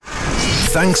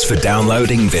Thanks for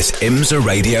downloading this IMSA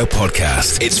Radio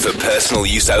podcast. It's for personal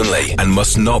use only and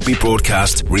must not be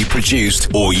broadcast,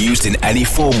 reproduced, or used in any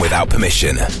form without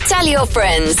permission. Tell your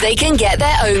friends they can get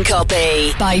their own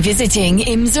copy by visiting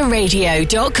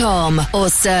imsaradio.com or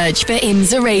search for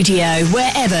IMSA Radio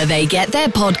wherever they get their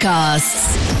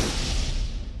podcasts.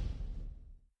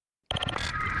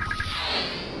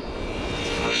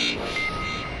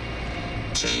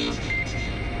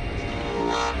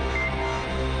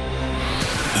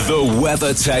 The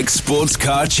WeatherTech Sports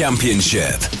Car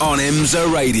Championship on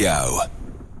IMSA Radio.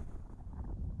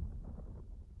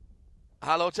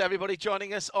 Hello to everybody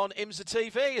joining us on IMSA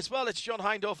TV as well. It's John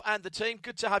Hindhaugh and the team.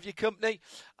 Good to have your company.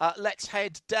 Let's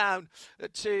head down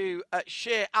to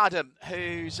Shea Adam,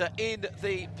 who's in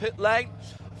the pit lane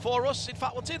for us. In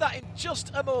fact, we'll do that in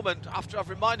just a moment after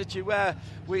I've reminded you where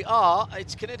we are.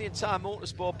 It's Canadian Tire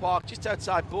Motorsport Park, just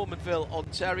outside Bowmanville,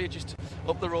 Ontario, just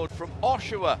up the road from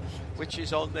Oshawa, which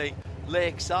is on the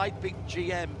lakeside. Big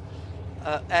GM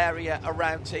area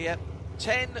around here.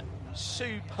 10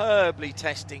 superbly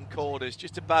testing corners,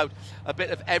 just about a bit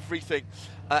of everything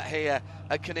here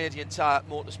at Canadian Tire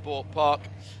Motorsport Park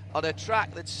on a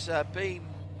track that's been,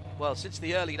 well, since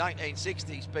the early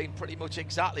 1960s, been pretty much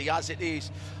exactly as it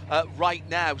is right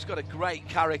now. It's got a great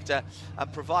character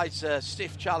and provides a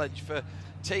stiff challenge for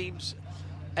teams,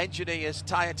 engineers,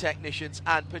 tyre technicians,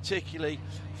 and particularly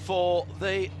for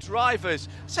the drivers.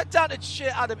 Set down to Shea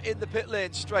Adam in the pit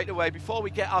lane straight away before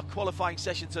we get our qualifying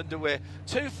sessions underway.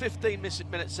 2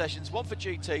 15-minute sessions, one for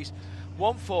GTs,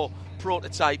 one for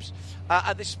prototypes.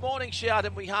 And this morning, Shea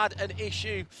Adam, we had an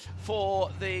issue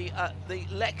for the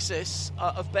Lexus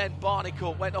of Ben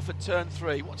Barnicoat. Went off at turn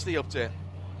 3. What's the update?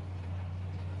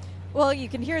 Well, you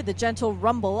can hear the gentle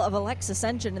rumble of a Lexus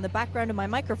engine in the background of my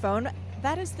microphone.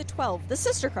 That is the 12. The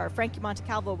sister car, Frankie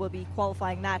Montecalvo, will be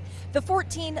qualifying that. The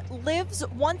 14 lives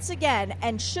once again,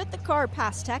 and should the car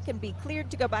pass tech and be cleared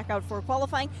to go back out for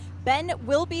qualifying, Ben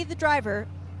will be the driver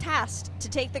tasked to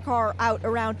take the car out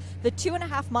around the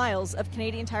 2.5 miles of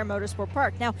Canadian Tire Motorsport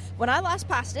Park. Now, when I last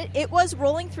passed it, it was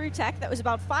rolling through tech. That was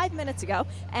about 5 minutes ago,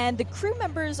 and the crew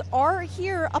members are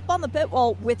here up on the pit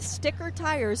wall with sticker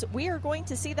tires. We are going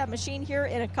to see that machine here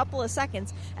in a couple of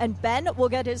seconds, and Ben will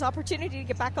get his opportunity to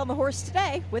get back on the horse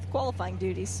today with qualifying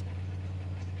duties.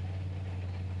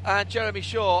 And Jeremy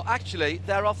Shaw, actually,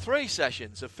 there are 3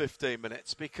 sessions of 15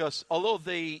 minutes because although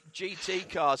the GT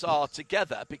cars are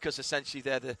together, because essentially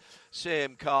they're the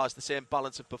same cars, the same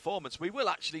balance of performance, we will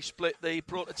actually split the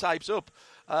prototypes up,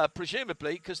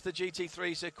 presumably because the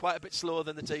GT3s are quite a bit slower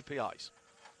than the TPIs.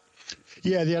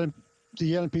 Yeah, the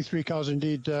LMP3 cars are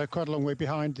indeed quite a long way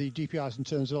behind the DPIs in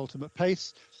terms of ultimate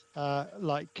pace,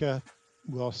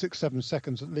 6-7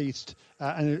 seconds at least,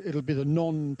 and it'll be the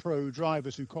non-pro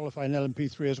drivers who qualify in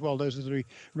LMP3 as well. Those are the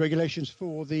regulations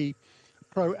for the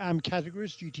Pro-Am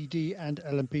categories, GTD and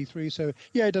LMP3. So,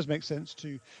 yeah, it does make sense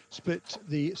to split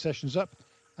the sessions up,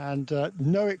 and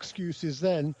no excuses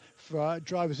then for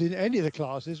drivers in any of the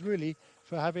classes, really,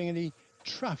 for having any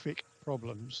traffic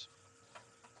problems.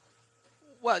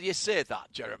 Well, you say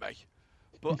that, Jeremy,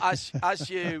 but as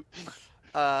you...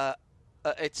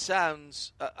 it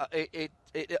sounds,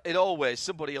 it always,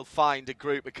 somebody will find a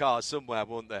group of cars somewhere,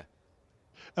 won't they?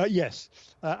 Yes,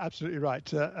 absolutely right.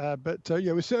 But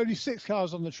with only 6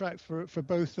 cars on the track for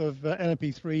both of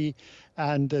LMP3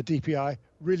 and DPI.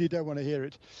 Really don't want to hear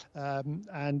it.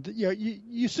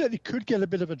 You certainly could get a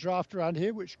bit of a draft around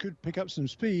here, which could pick up some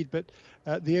speed. But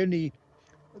the only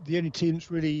team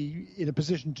that's really in a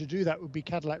position to do that would be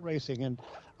Cadillac Racing,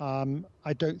 and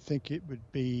I don't think it would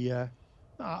be.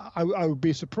 I would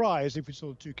be surprised if we saw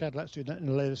the 2 Cadillacs doing that in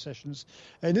the later sessions.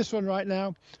 In this one right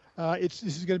now, this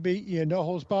is going to be no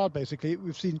holds barred. Basically,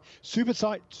 we've seen super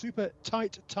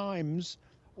tight times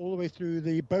all the way through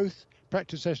the both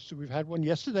practice sessions. We've had one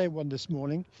yesterday, one this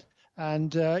morning,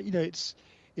 and it's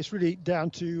really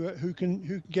down to who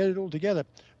can get it all together.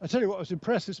 I tell you what, I was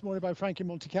impressed this morning by Frankie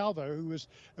Montecalvo, who was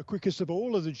the quickest of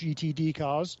all of the GTD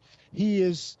cars. He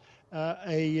is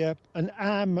an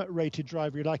AM-rated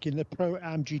driver, you like, in the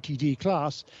Pro-Am GTD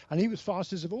class, and he was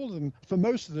fastest of all of them for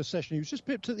most of the session. He was just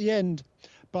pipped at the end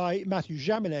by Matthew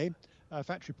Jaminet, a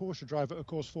factory Porsche driver, of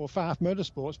course, for Pfaff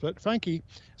Motorsports, but Frankie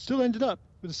still ended up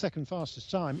with the second fastest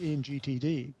time in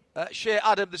GTD. Shea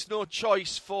Adam, there's no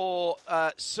choice for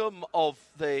some of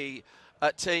the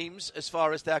teams as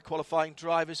far as their qualifying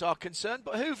drivers are concerned,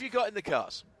 but who have you got in the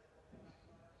cars?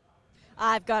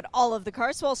 I've got all of the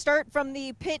cars, so I'll start from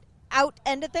the pit out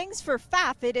end of things for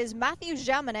FAF, it is Matthew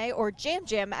Jaminet, or Jam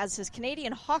Jam, as his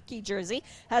Canadian hockey jersey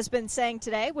has been saying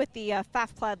today with the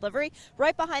FAF plaid livery.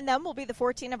 Right behind them will be the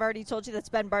 14. I've already told you that's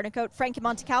Ben Barnicoat. Frankie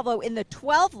Montecalvo in the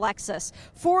 12 Lexus.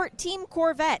 For Team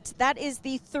Corvette, that is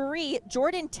the 3.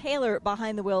 Jordan Taylor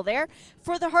behind the wheel there.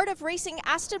 For the Heart of Racing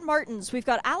Aston Martins, we've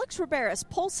got Alex Riberas,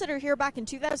 pole sitter here back in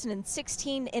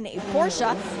 2016 in a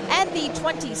Porsche, and the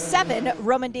 27,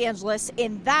 Roman DeAngelis,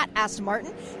 in that Aston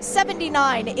Martin.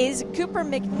 79 is Cooper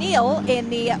McNeil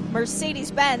in the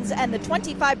Mercedes-Benz, and the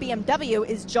 25 BMW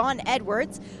is John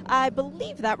Edwards. I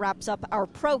believe that wraps up our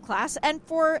pro class. And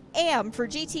for AM, for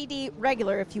GTD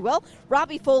regular, if you will,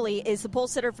 Robbie Foley is the pole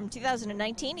sitter from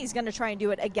 2019. He's going to try and do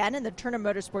it again in the Turner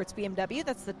Motorsports BMW.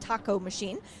 That's the Taco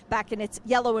machine, back in its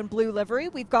yellow and blue livery.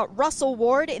 We've got Russell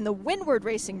Ward in the Windward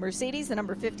Racing Mercedes, the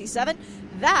number 57.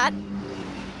 That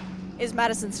is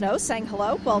Madison Snow saying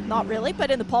hello. Well, not really,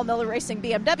 but in the Paul Miller Racing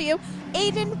BMW.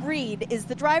 Aiden Reed is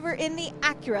the driver in the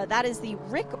Acura. That is the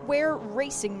Rick Ware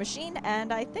Racing machine,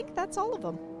 and I think that's all of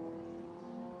them.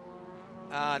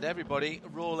 And everybody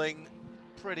rolling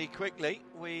pretty quickly.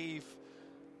 We've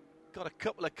got a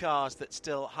couple of cars that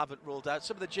still haven't rolled out.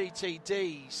 Some of the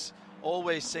GTDs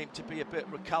always seem to be a bit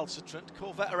recalcitrant.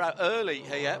 Corvette are out early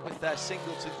here with their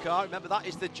Singleton car. Remember, that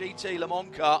is the GT Le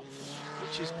Mans car,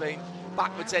 which has been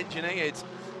backwards engineered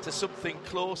to something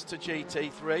close to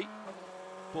GT3.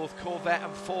 Both Corvette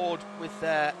and Ford with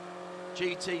their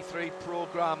GT3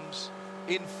 programs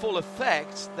in full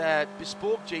effect, their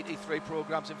bespoke GT3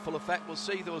 programs in full effect. We'll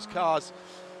see those cars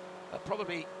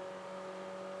probably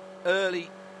early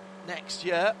next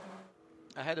year,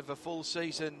 ahead of a full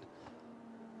season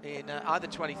in either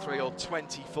 23 or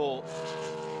 24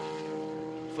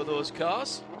 for those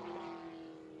cars.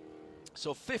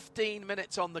 So 15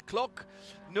 minutes on the clock.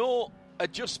 No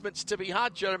adjustments to be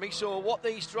had, Jeremy. So what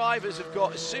these drivers have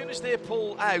got, as soon as they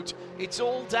pull out, it's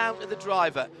all down to the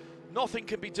driver. Nothing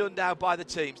can be done now by the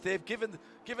teams. They've given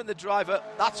the driver,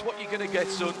 that's what you're going to get,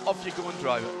 son. Off you go and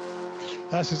drive it.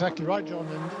 That's exactly right, John,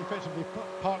 and effectively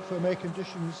park for air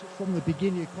conditions from the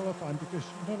beginning of qualifying, because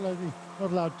you're not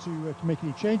allowed to make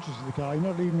any changes to the car. You're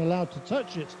not even allowed to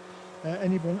touch it,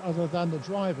 anyone other than the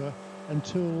driver,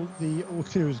 until the all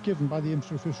clear is given by the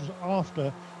IMSA officials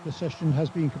after the session has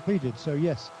been completed. So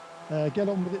yes, get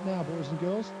on with it now, boys and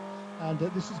girls, and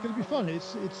this is going to be fun.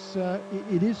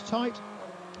 It is tight.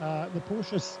 The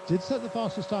Porsche did set the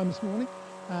fastest time this morning,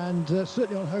 and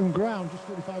certainly on home ground, just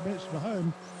 45 minutes from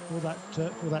home for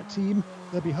that team.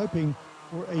 They'll be hoping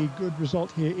for a good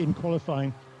result here in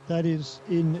qualifying. That is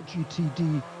in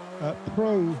GTD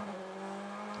Pro,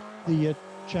 the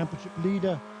championship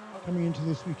leader coming into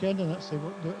this weekend, and that's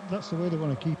the way they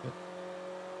want to keep it.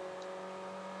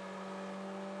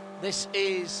 This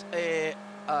is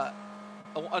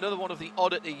another one of the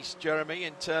oddities, Jeremy,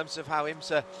 in terms of how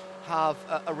IMSA have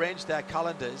arranged their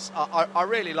calendars. I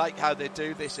really like how they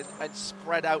do this and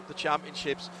spread out the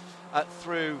championships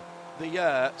through the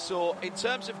year. So in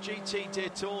terms of GT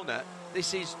Daytona,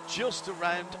 this is just a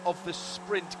round of the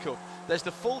Sprint Cup. There's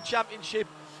the full championship,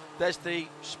 there's the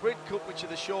Sprint Cup, which are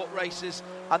the short races,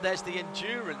 and there's the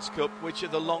Endurance Cup, which are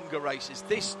the longer races.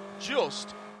 This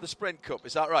just the Sprint Cup,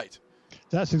 is that right?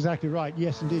 That's exactly right.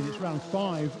 Yes, indeed. It's round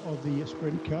 5 of the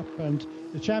Sprint Cup, and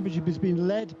the championship has been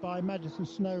led by Madison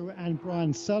Snow and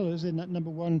Brian Sellers in that number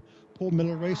 1 Paul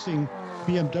Miller Racing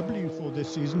BMW for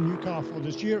this season, new car for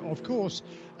this year, of course.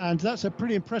 And that's a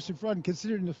pretty impressive run,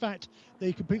 considering the fact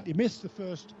they completely missed the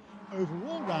first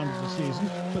overall round of the season,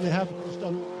 but they have, of course,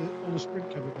 done all the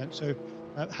Sprint Cup events. So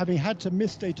having had to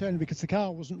miss Daytona because the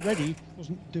car wasn't ready,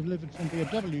 wasn't delivered from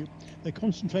BMW, they're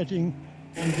concentrating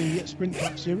on the Sprint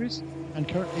Cup Series, and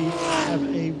currently have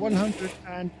a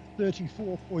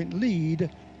 134-point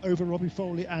lead over Robbie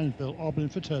Foley and Bill Oblin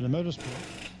for Turner Motorsport.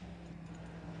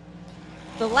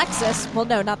 The Lexus, well,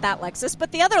 no, not that Lexus,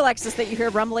 but the other Lexus that you hear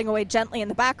rumbling away gently in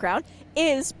the background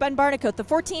is Ben Barnicoat. The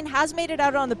 14 has made it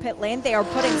out on the pit lane. They are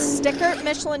putting sticker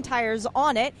Michelin tires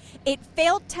on it. It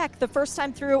failed tech the first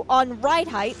time through on ride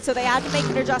height, so they had to make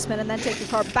an adjustment and then take the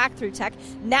car back through tech.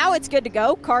 Now it's good to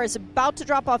go. Car is about to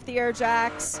drop off the air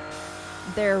jacks.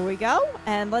 There we go.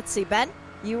 And let's see, Ben,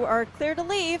 you are clear to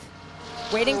leave.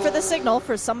 Waiting for the signal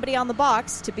for somebody on the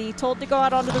box to be told to go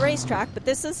out onto the racetrack, but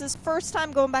this is his first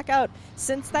time going back out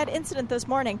since that incident this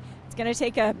morning. It's going to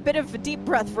take a bit of a deep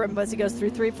breath for him as he goes through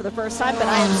 3 for the first time, but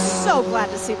I am so glad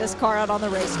to see this car out on the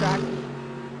racetrack.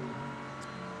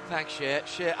 Thanks, Shea.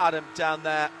 Shea Adam down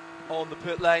there on the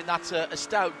pit lane. That's a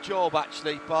stout job,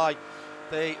 actually, by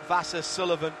the Vassar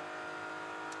Sullivan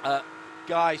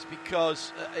guys,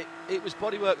 because it was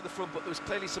bodywork at the front, but there was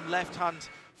clearly some left-hand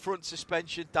front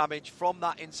suspension damage from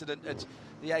that incident at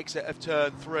the exit of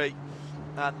turn 3.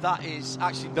 And that is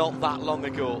actually not that long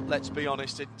ago, let's be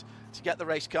honest. And to get the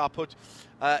race car put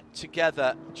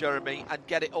together, Jeremy, and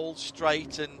get it all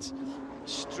straight and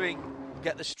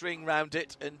get the string round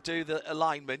it and do the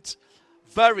alignment,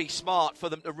 very smart for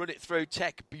them to run it through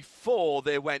tech before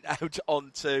they went out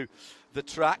onto the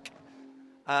track.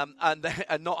 And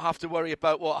not have to worry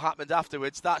about what happened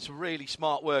afterwards. That's really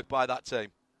smart work by that team.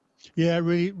 Yeah,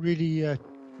 really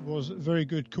was very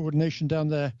good coordination down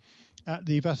there at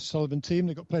the Vassar Sullivan team.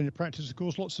 They've got plenty of practice, of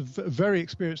course, lots of very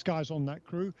experienced guys on that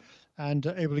crew, and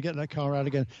able to get that car out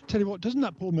again. Tell you what, doesn't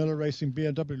that Paul Miller Racing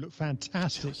BMW look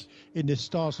fantastic in this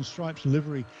Stars and Stripes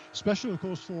livery? Special, of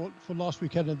course, for last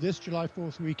weekend and this July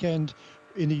 4th weekend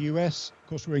in the US. Of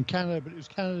course, we're in Canada, but it was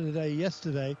Canada Day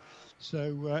yesterday.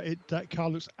 So that car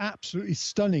looks absolutely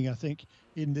stunning, I think,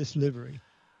 in this livery.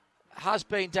 Has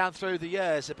been down through the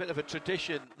years a bit of a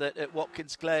tradition that at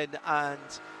Watkins Glen and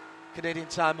Canadian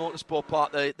Tire Motorsport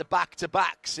Park, the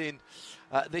back-to-backs in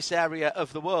this area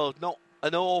of the world, not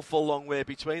an awful long way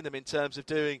between them in terms of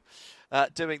doing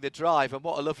the drive. And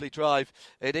what a lovely drive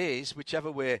it is,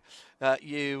 whichever way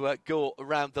you go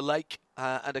around the lake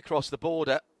and across the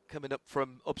border, coming up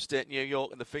from upstate New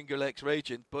York and the Finger Lakes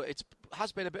region. But it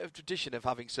has been a bit of tradition of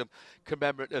having some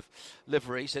commemorative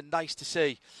liveries, and nice to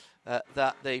see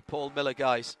that the Paul Miller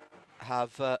guys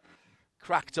have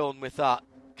cracked on with that.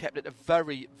 Kept it a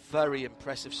very, very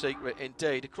impressive secret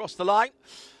indeed. Across the line,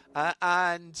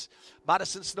 and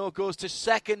Madison Snow goes to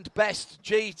second best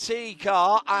GT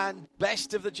car and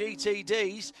best of the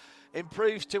GTDs.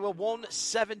 Improves to a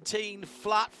 1:17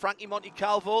 flat. Frankie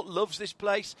Montecalvo loves this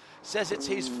place. Says it's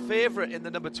his favourite in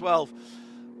the number 12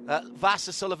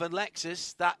 Vassar Sullivan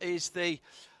Lexus. That is the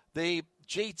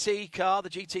GT car, the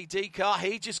GTD car.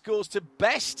 He just goes to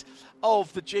best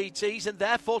of the GTs and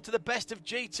therefore to the best of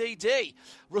GTD.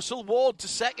 Russell Ward to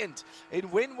second in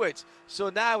Winward. So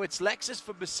now it's Lexus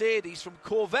from Mercedes, from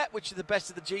Corvette, which is the best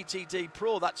of the GTD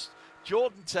Pro. That's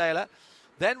Jordan Taylor.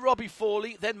 Then Robbie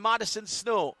Foley. Then Madison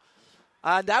Snow.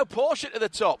 And now Porsche to the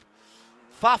top.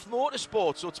 Pfaff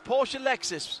Motorsport. So it's Porsche,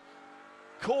 Lexus,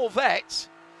 Corvette.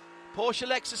 Porsche,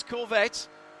 Lexus, Corvette.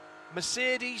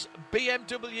 Mercedes,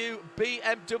 BMW.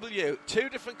 Two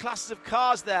different classes of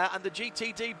cars there, and the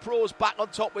GTD Pros back on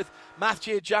top with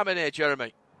Mathieu Jaminet,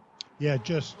 Jeremy. Yeah,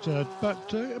 just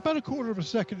about a quarter of a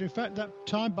second. In fact, that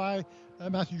time by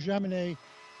Mathieu Jaminet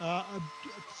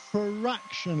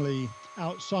fractionally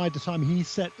outside the time he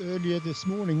set earlier this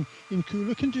morning in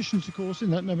cooler conditions, of course, in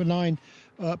that number 9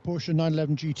 Porsche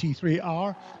 911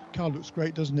 GT3R. Car looks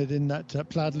great, doesn't it, in that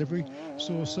plaid livery.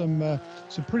 Saw some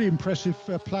pretty impressive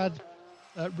plaid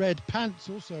red pants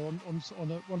also on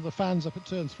one of the fans up at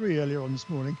turn 3 earlier on this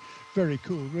morning. Very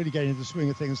cool, really getting into the swing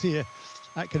of things here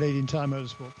at Canadian Tire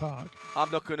Motorsport Park.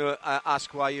 I'm not going to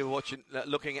ask why you're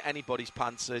looking at anybody's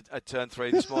pants at turn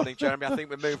 3 this morning, Jeremy. I think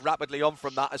we moved rapidly on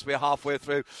from that as we're halfway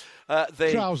through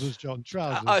the... Trousers, John,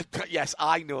 trousers. Yes,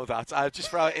 I know that. Just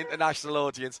for our international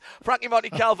audience. Frankie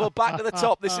Montecalvo back to the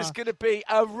top. This is going to be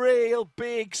a real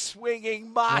big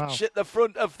swinging match at the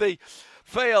front of the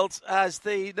field as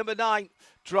the number 9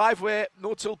 driveway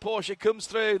Motul Porsche comes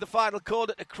through the final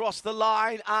corner to cross the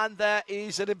line, and there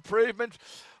is an improvement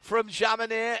from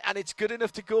Jaminet, and it's good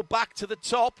enough to go back to the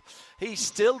top. He's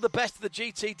still the best of the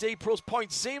GTD Pros,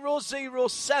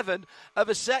 0.007 of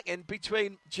a second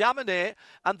between Jaminet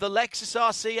and the Lexus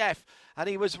RCF. And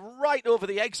he was right over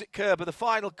the exit curb of the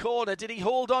final corner. Did he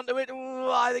hold on to it? Ooh,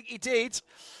 I think he did.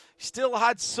 Still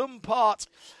had some part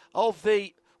of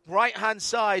the right-hand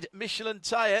side Michelin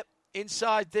tyre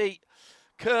inside the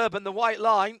curb and the white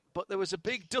line, but there was a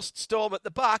big dust storm at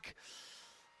the back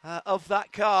of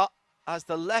that car as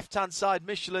the left-hand side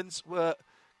Michelins were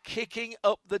kicking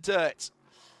up the dirt.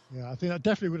 Yeah, I think that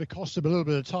definitely would have cost him a little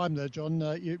bit of time there, John.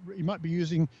 You might be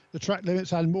using the track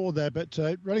limits and more there, but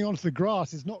running onto the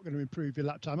grass is not going to improve your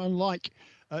lap time, unlike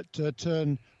at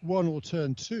turn 1 or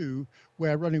turn 2,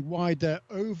 where running wide there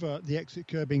over the exit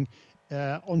curbing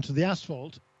onto the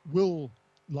asphalt will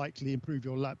likely improve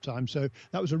your lap time. So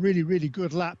that was a really, really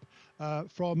good lap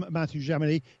from Mathieu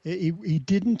Jaminet. He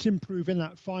didn't improve in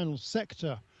that final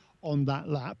sector on that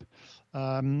lap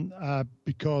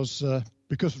because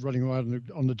of running wide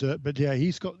on the dirt. But yeah,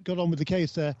 he's got on with the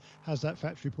case there, has that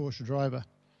factory Porsche driver.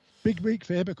 Big week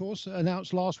for him, of course.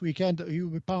 Announced last weekend that he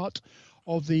will be part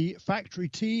of the factory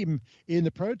team in the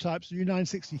prototypes, the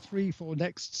U963 for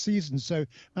next season. So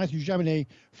Mathieu Jaminet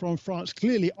from France,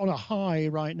 clearly on a high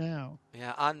right now.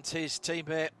 Yeah, and his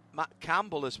teammate Matt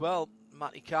Campbell as well.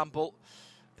 Matty Campbell,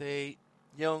 the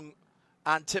young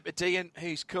Antipodean,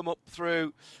 who's come up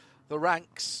through the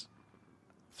ranks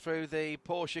through the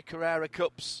Porsche Carrera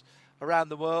Cups around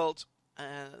the world.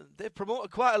 They've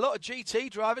promoted quite a lot of GT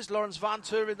drivers, Lawrence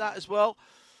Vantour in that as well,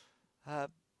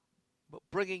 but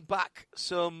bringing back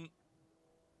some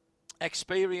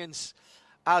experience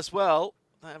as well,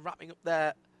 wrapping up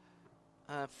their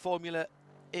Formula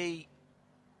E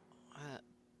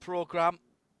programme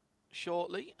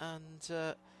shortly, and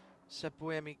Seb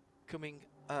Buemi coming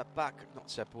back, not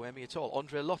Seb Buemi at all,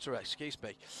 Andre Lotterer, excuse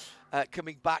me,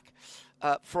 coming back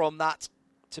from that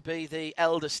to be the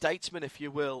elder statesman, if you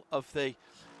will, of the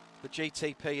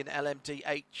GTP and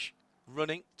LMDH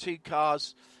running. 2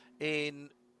 cars in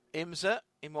IMSA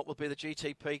in what will be the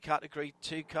GTP category,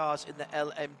 2 cars in the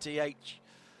LMDH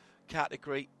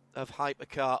category of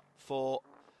hypercar for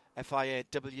FIA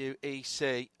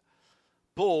WEC,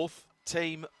 both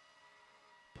team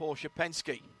Porsche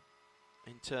Penske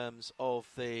in terms of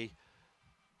the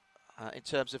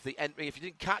entry. If you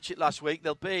didn't catch it last week,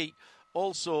 there'll be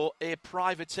also a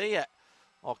privateer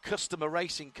or customer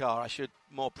racing car, I should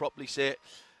more properly say it,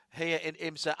 here in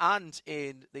IMSA and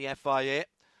in the FIA,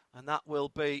 and that will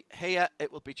be here. It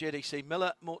will be JDC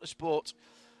Miller Motorsport.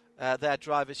 Their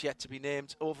drivers yet to be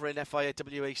named. Over in FIA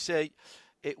WEC,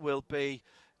 it will be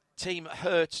Team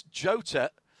Hertz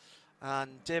Jota,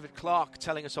 and David Clark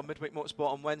telling us on Midweek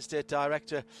Motorsport on Wednesday,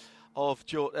 director of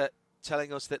Jota,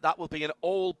 telling us that will be an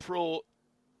all-pro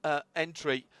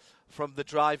entry from the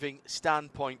driving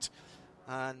standpoint.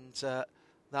 And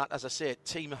that, as I said,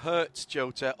 Team Hertz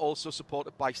Jota, also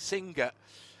supported by Singer,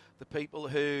 the people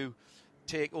who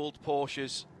take old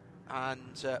Porsches and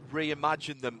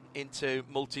reimagine them into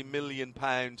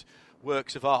multi-million-pound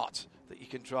works of art that you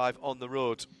can drive on the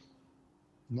road.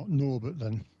 Not Norbert,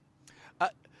 then.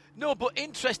 No, but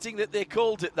interesting that they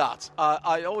called it that.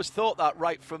 I always thought that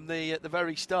right from the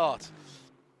very start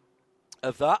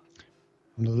of that.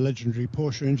 One of the legendary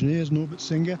Porsche engineers, Norbert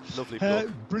Singer. Lovely bloke.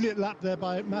 Brilliant lap there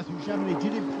by Matthew Jaminet.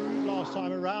 Did improve last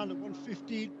time around at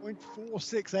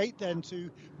 1:15.468 then to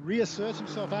reassert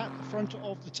himself at the front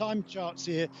of the time charts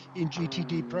here in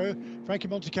GTD Pro. Frankie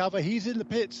Montecalvo, he's in the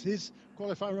pits. His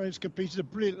qualifying run is completed. A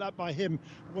brilliant lap by him,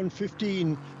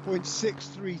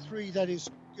 1:15.633. That is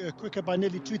quicker by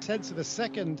nearly 0.2 of a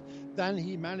second than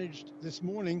he managed this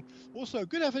morning. Also,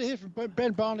 good effort here from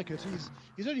Ben Barnicott.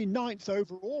 He's only 9th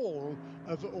overall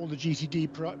of all the GTD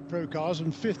Pro cars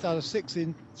and 5th out of 6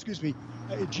 in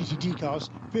GTD cars,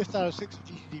 5th out of 6 in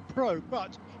GTD Pro,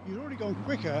 but he's already gone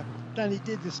quicker than he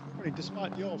did this morning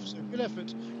despite the off. So good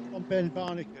effort on Ben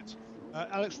Barnicott.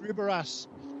 Alex Riberas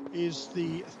is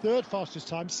the 3rd fastest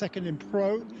time, 2nd in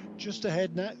Pro, just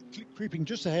ahead now, creeping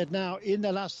just ahead now in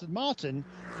their Aston Martin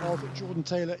of Jordan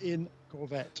Taylor in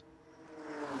Corvette.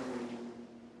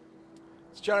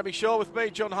 It's Jeremy Shaw with me,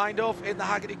 John Hindhaugh, in the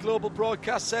Haggerty Global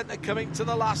Broadcast Centre, coming to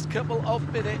the last couple of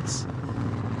minutes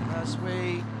as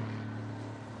we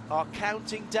are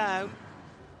counting down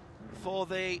for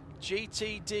the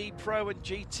GTD Pro and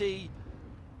GTD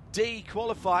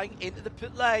qualifying into the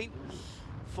pit lane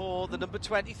for the number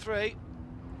 23.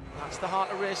 That's the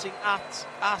Heart of Racing at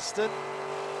Aston.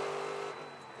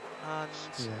 And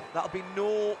that'll be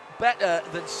no better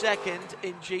than 2nd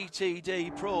in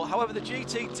GTD Pro. However, the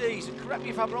GTDs, and correct me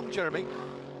if I'm wrong, Jeremy,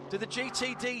 do the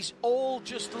GTDs all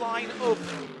just line up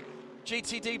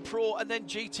GTD Pro and then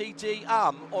GTD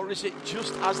AM, or is it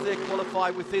just as they qualify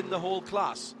within the whole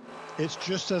class? It's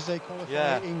just as they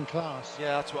qualify in class.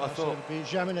 Yeah, that's what I thought. So it'll be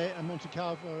Jaminet and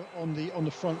Montecalvo on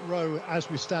the front row as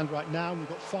we stand right now. We've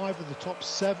got 5 of the top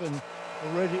 7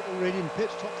 already in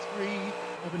pits. Top 3,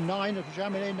 number 9 of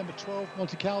Jaminet, number 12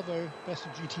 Montecalvo, best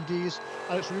of GTDs.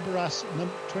 Alex Riberas,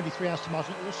 number 23 Aston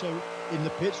Martin, also in the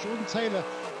pits. Jordan Taylor,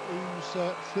 who's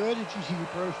 3rd in GTD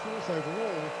Pro, 4th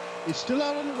overall, is still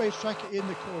out on the racetrack in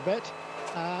the Corvette.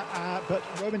 But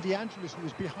Roman DeAngelis, who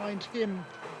is behind him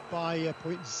by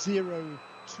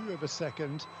 0.02 of a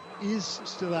second, is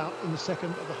still out in the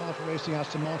 2nd of the Heart of Racing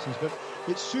Aston Martins. But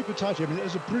it's super tight here. I mean, it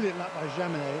was a brilliant lap by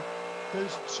Jaminet.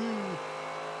 Those two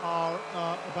are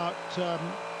about,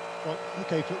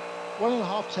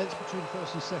 1.5 tenths between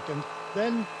 1st and 2nd.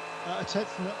 Then a tenth,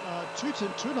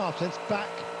 2.5 tenths back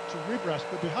to Riberas.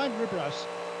 But behind Riberas,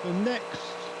 the next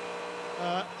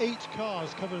 8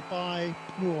 cars covered by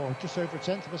just over a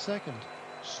tenth of a second.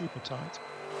 Super tight.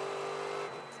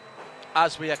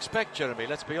 As we expect, Jeremy,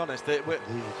 let's be honest,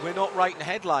 we're not writing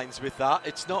headlines with that.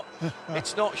 It's not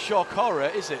shock horror,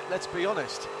 is it? Let's be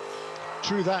honest.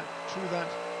 True that.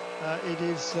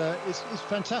 It's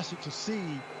fantastic to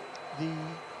see the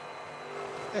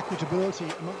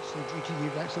equitability amongst the GTD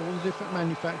ranks. All the different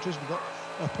manufacturers. We've got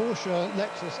Porsche,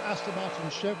 Lexus, Aston Martin,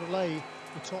 Chevrolet,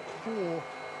 the top 4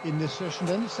 in this session.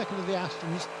 Then the second of the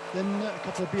Astons, then a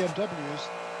couple of BMWs,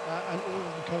 and all of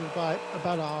them covered by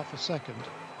about a half a second.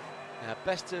 Now,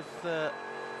 best of the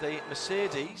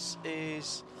Mercedes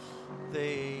is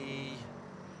the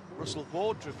Russell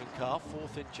Ward-driven car,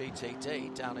 fourth in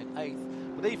GTD, down in eighth.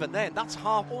 But even then, that's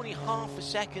only half a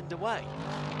second away.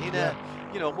 In a,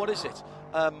 what is it?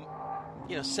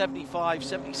 75,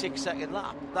 76 second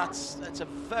lap. That's a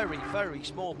very, very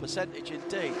small percentage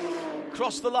indeed.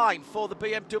 Cross the line for the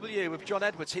BMW of John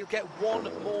Edwards. He'll get one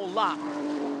more lap.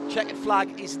 Checkered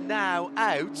flag is now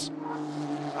out.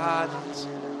 And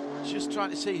just trying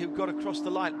to see who got across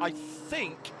the line. I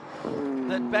think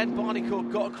that Ben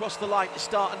Barnicourt got across the line to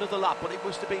start another lap, but it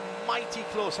must have been mighty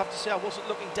close. I have to say I wasn't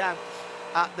looking down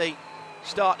at the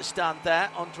starter stand there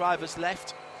on driver's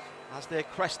left as they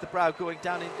crest the brow going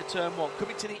down into turn one.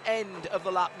 Coming to the end of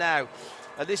the lap now,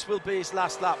 and this will be his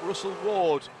last lap. Russell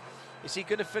Ward, is he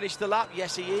going to finish the lap?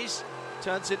 Yes, he is.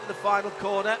 Turns into the final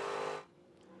corner,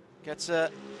 gets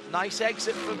a nice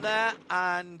exit from there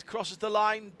and crosses the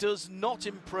line. Does not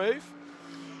improve.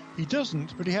 He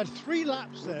doesn't, but he had 3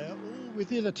 laps there, all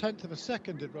within a tenth of a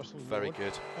second, did Russell Ward. Very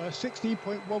good.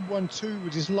 16.112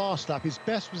 was his last lap. His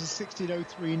best was a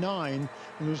 16.039, and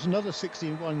there was another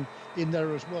 16.1 in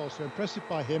there as well, so impressive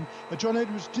by him. John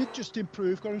Edwards did just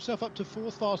improve, got himself up to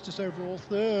 4th fastest overall,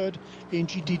 3rd in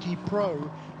GTD Pro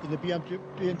in the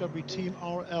BMW Team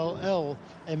RLL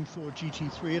M4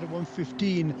 GT3 at a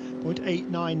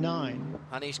 1:15.899.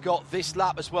 And he's got this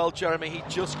lap as well, Jeremy. He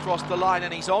just crossed the line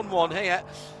and he's on one here.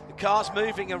 The car's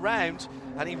moving around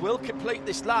and he will complete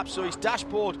this lap, so his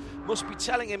dashboard must be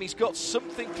telling him he's got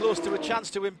something close to a chance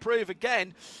to improve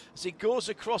again as he goes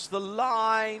across the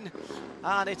line,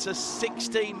 and it's a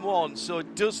 16.1, so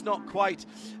it does not quite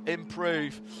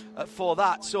improve for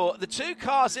that. So the 2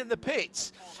 cars in the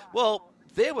pits, well,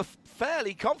 they were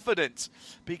fairly confident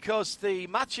because the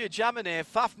Mathieu Jaminet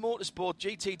Pfaff Motorsport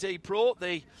GTD Pro,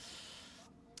 the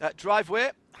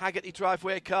Hagerty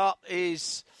driveway car,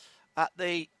 is at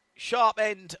the sharp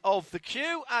end of the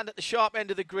queue and at the sharp end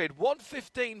of the grid.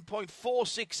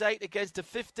 1:15.468 against a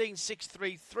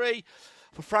 15.633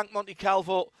 for Frank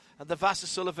Montecalvo and the Vassar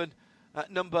Sullivan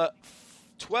number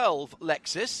 12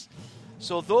 Lexus.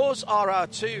 So those are our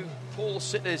 2 pole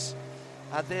sitters,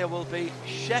 and they will be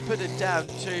shepherded down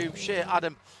to Shea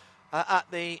Adam at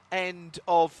the end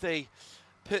of the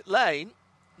pit lane.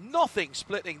 Nothing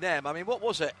splitting them. I mean, what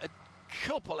was it? A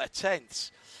couple of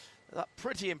tenths. That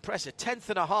pretty impressive.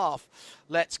 10.5,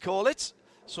 let's call it.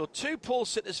 So 2 pole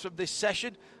sitters from this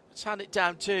session. Let's hand it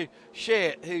down to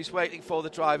Shea, who's waiting for the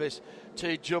drivers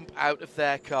to jump out of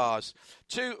their cars.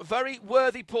 2 very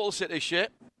worthy pole sitters, Shea.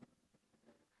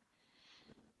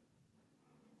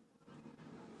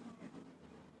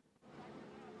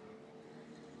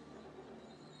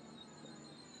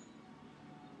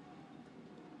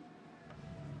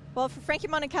 Well, for Frankie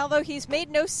Montecalvo, he's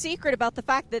made no secret about the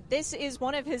fact that this is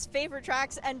one of his favorite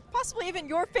tracks and possibly even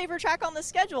your favorite track on the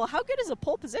schedule. How good does a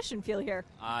pole position feel here?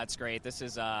 It's great. This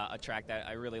is a track that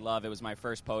I really love. It was my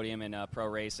first podium in pro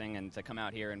racing, and to come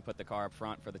out here and put the car up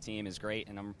front for the team is great.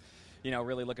 And I'm,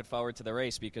 really looking forward to the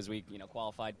race because we,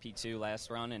 qualified P2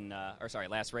 last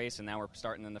race, and now we're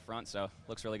starting in the front. So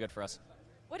looks really good for us.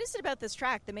 What is it about this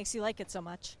track that makes you like it so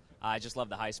much? I just love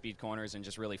the high-speed corners and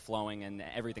just really flowing, and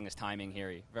everything is timing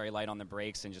here. Very light on the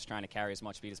brakes and just trying to carry as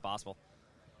much speed as possible.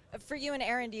 For you and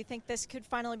Aaron, do you think this could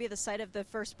finally be the site of the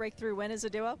first breakthrough win as a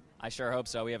duo? I sure hope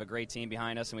so. We have a great team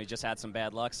behind us, and we just had some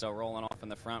bad luck, so rolling off in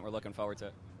the front, we're looking forward to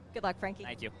it. Good luck, Frankie.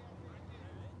 Thank you.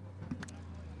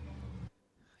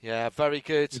 Yeah, very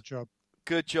good. Good job.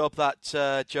 Good job, that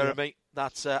Jeremy. Yep.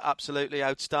 That's absolutely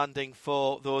outstanding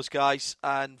for those guys.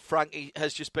 And Frankie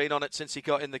has just been on it since he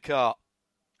got in the car.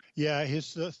 Yeah,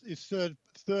 his third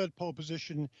pole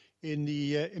position in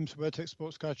the IMSA WeatherTech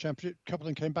Sports Car Championship. A couple of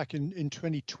them came back in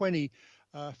 2020.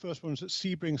 First one was at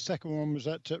Sebring. Second one was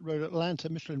at Road Atlanta,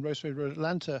 Michelin Raceway Road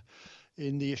Atlanta,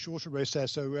 in the shorter race there.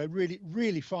 So really,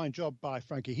 really fine job by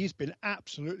Frankie. He's been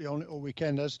absolutely on it all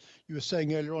weekend, as you were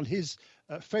saying earlier on, his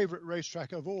favourite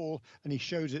racetrack of all, and he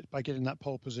shows it by getting that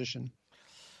pole position.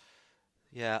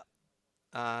 Yeah,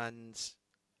 and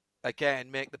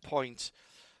again, make the point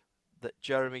that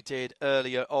Jeremy did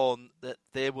earlier on, that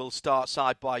they will start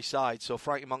side by side. So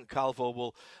Frankie Montecalvo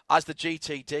will, as the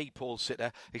GTD pole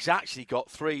sitter, he's actually got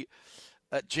 3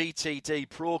 GTD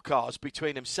Pro cars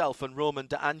between himself and Roman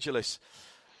De Angelis.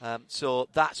 So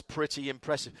that's pretty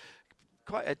impressive.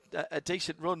 Quite a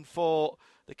decent run for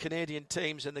the Canadian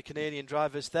teams and the Canadian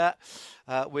drivers there,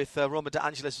 with Roman De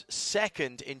Angelis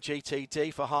second in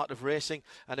GTD for Heart of Racing,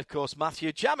 and of course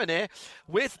Mathieu Jaminet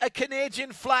with a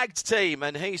Canadian flagged team,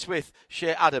 and he's with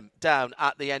Shea Adam down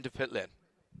at the end of pit lane.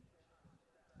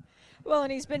 Well,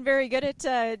 and he's been very good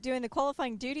at doing the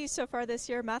qualifying duties so far this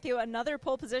year. Matthew, another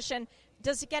pole position.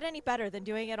 Does it get any better than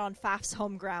doing it on Faf's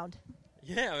home ground?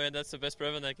 Yeah, I mean, that's the best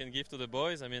present I can give to the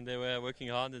boys. I mean, they were working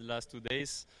hard in the last 2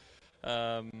 days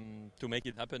to make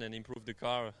it happen and improve the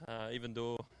car. Even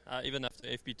after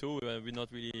FP2, we're not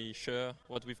really sure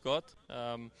what we've got.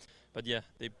 But yeah,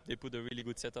 they put a really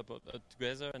good setup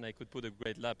together, and I could put a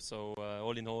great lap. So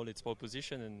all in all, it's pole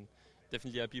position, and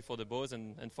definitely happy for the boys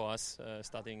and for us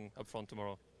starting up front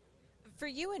tomorrow. For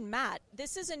you and Matt,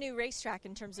 this is a new racetrack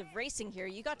in terms of racing here.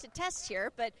 You got to test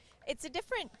here, but it's a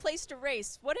different place to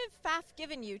race. What have Faf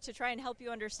given you to try and help you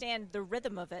understand the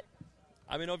rhythm of it?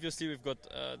 I mean, obviously they've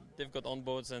got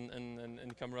onboards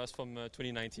and cameras from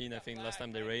 2019. I think last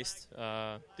time they raced.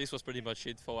 This was pretty much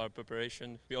it for our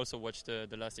preparation. We also watched the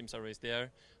last IMSA race there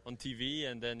on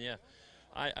TV, and then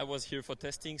I was here for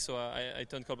testing, so I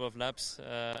turned a couple of laps,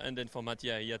 and then for Matt,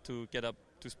 he had to get up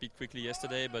to speed quickly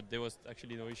yesterday, but there was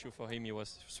actually no issue for him. He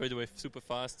was straight away super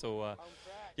fast. So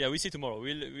we see tomorrow.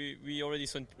 We already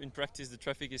saw in practice the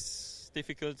traffic is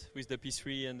difficult with the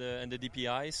P3 and the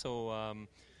DPI. So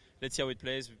let's see how it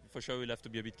plays. For sure, we'll have to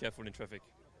be a bit careful in traffic.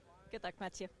 Good luck,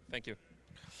 Mathieu. Thank you.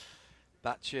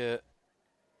 Mathieu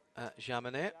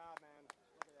Jaminet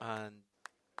and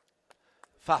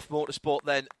Faf Motorsport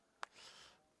then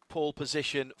pole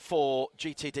position for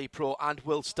GTD Pro and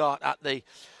will start at the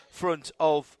front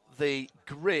of the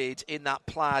grid in that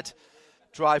plaid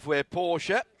driveway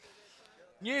Porsche.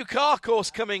 New car course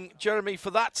coming, Jeremy,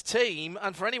 for that team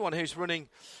and for anyone who's running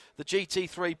the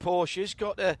GT3 Porsches.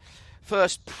 Got a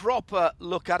first proper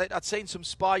look at it. I'd seen some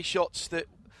spy shots that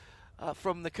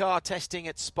from the car testing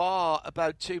at Spa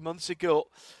about 2 months ago,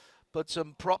 but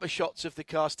some proper shots of the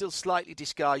car, still slightly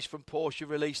disguised from Porsche,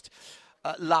 released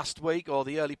last week or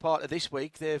the early part of this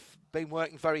week. They've been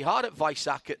working very hard at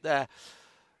Weissach at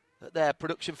their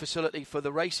production facility for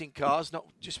the racing cars, not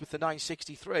just with the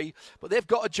 963, but they've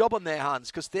got a job on their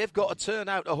hands because they've got to turn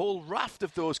out a whole raft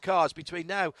of those cars between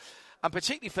now and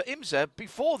particularly for IMSA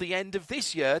before the end of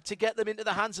this year to get them into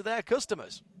the hands of their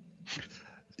customers.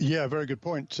 Yeah, very good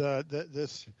point.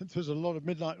 There's a lot of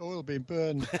midnight oil being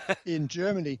burned in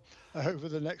Germany over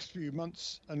the next few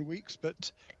months and weeks,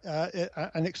 but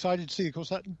and excited to see, of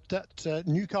course, that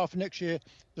new car for next year,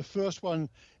 the first one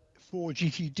for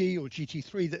GTD or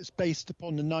GT3 that's based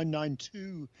upon the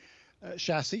 992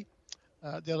 chassis.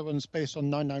 The other one's based on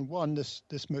 991,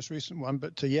 this most recent one.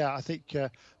 But I think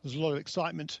there's a lot of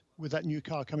excitement with that new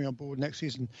car coming on board next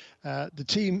season. The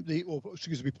team,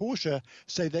 Porsche,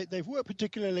 say they've worked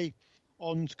particularly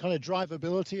on kind of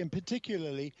drivability and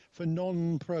particularly for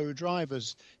non-pro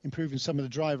drivers, improving some of the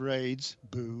driver aids.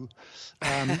 Boo.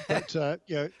 But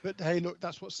hey, look,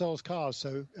 that's what sells cars,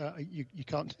 so you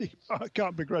can't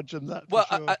begrudge them that. Well,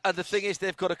 sure. And the thing is,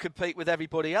 they've got to compete with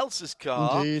everybody else's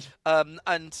car, indeed,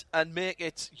 and make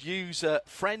it user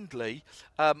friendly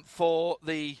for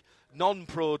the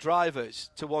non-pro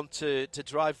drivers to want to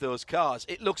drive those cars.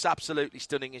 It looks absolutely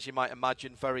stunning, as you might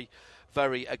imagine. Very,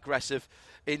 very aggressive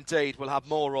indeed. We'll have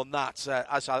more on that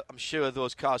as I'm sure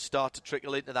those cars start to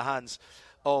trickle into the hands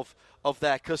of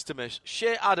their customers.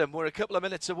 Shea Adam, we're a couple of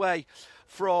minutes away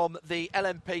from the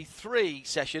LMP3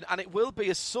 session, and it will be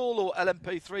a solo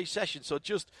LMP3 session, so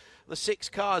just the 6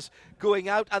 cars going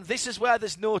out, and this is where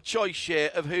there's no choice, Shea,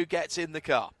 of who gets in the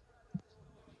car.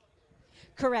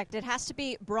 Correct. It has to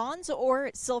be bronze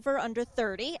or silver under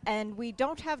 30, and we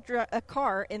don't have a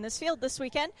car in this field this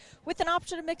weekend with an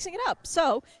option of mixing it up.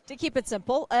 So, to keep it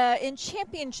simple, in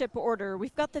championship order,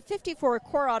 we've got the 54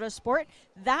 Core Autosport.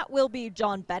 That will be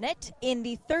John Bennett. In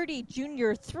the 30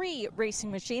 Junior 3 racing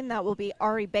machine, that will be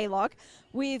Ari Balog.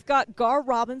 We've got Gar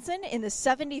Robinson in the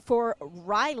 74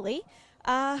 Riley.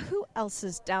 Who else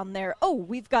is down there? Oh,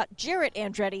 we've got Jarrett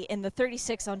Andretti in the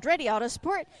 36 Andretti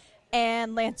Autosport.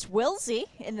 And Lance Wilsey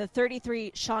in the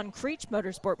 33 Sean Creech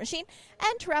Motorsport machine.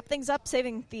 And to wrap things up,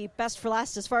 saving the best for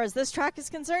last as far as this track is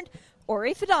concerned,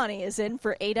 Ori Fidani is in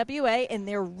for AWA in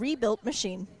their rebuilt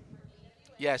machine.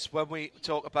 Yes, when we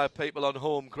talk about people on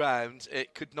home ground,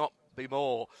 it could not be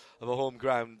more of a home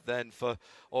ground than for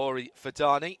Ori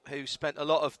Fidani, who spent a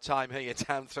lot of time here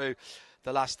down through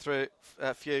the last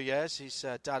few years. His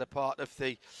dad a part of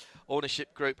the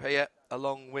ownership group here,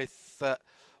 along with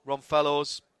Ron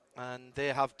Fellows. And they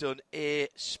have done a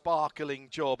sparkling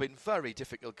job in very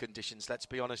difficult conditions, let's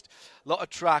be honest. A lot of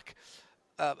track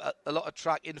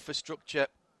infrastructure,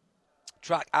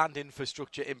 track and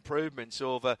infrastructure improvements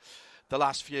over the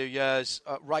last few years,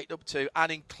 right up to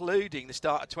and including the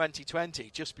start of 2020,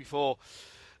 just before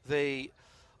the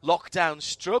lockdown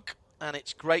struck. And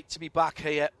it's great to be back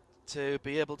here to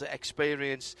be able to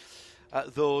experience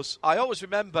those. I always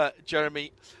remember,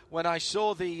 Jeremy, when I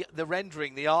saw the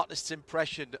rendering, the artist's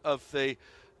impression of the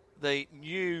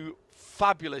new,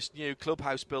 fabulous new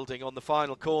clubhouse building on the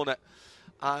final corner,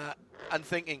 and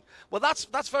thinking, well,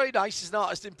 that's very nice as an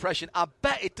artist impression. I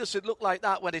bet it doesn't look like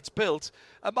that when it's built.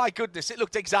 And my goodness, it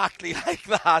looked exactly like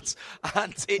that.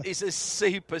 And it is a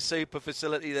super, super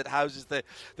facility that houses the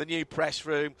new press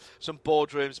room, some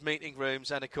boardrooms, meeting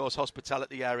rooms, and, of course,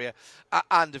 hospitality area.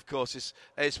 And, of course,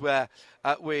 is where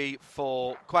we,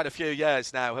 for quite a few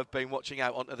years now, have been watching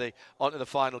out onto the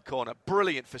final corner.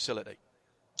 Brilliant facility.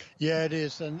 Yeah, it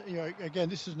is. And, again,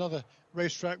 this is another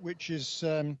racetrack which is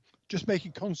just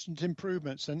making constant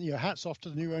improvements. And, hats off to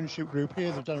the new ownership group here.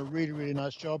 They've done a really, really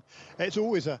nice job. It's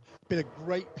always been a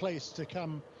great place to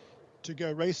come to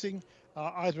go racing,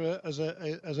 either as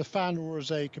a fan or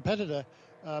as a competitor.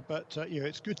 But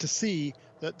it's good to see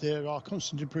that there are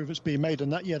constant improvements being made.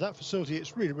 And that facility,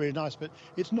 it's really, really nice. But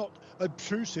it's not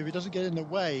obtrusive. It doesn't get in the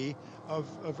way of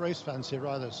race fans here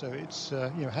either. So it's,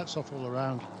 hats off all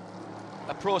around.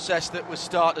 A process that was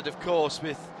started, of course,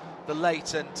 with the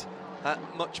late and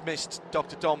much missed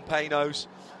Dr. Don Panos,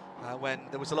 when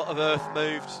there was a lot of earth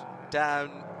moved down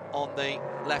on the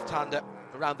left-hander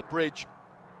around the bridge.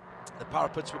 The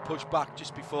parapets were pushed back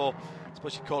just before, I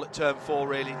suppose you'd call it turn 4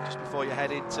 really, just before you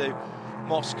head into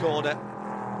Moss Corner.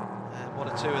 And one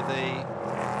or two of the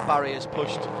barriers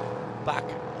pushed back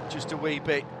just a wee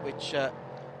bit, which in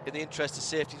the interest of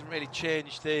safety didn't really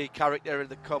change the character and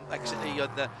the complexity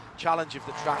and the challenge of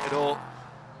the track at all.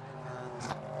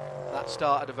 And that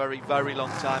started a very, very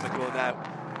long time ago now.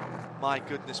 My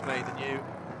goodness me, the new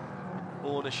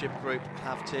ownership group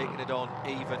have taken it on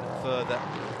even further.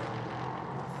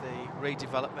 The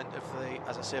redevelopment of the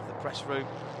press room,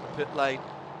 pit lane,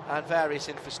 and various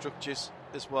infrastructures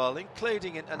as well,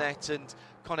 including internet and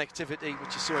connectivity,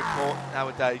 which is so important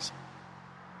nowadays.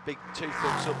 Big 2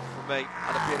 thumbs up for me,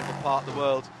 and a beautiful part of the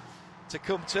world to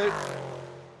come to.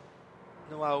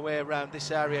 Know our way around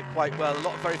this area quite well. A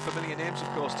lot of very familiar names, of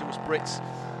course, to us Brits.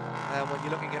 When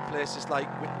you're looking at places like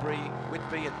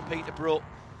Whitby and Peterborough.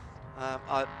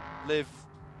 I live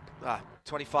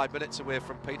 25 minutes away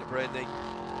from Peterborough in the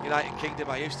United Kingdom.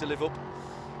 I used to live up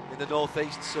in the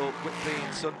northeast, so Whitby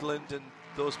and Sunderland and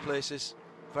those places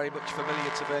very much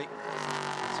familiar to me.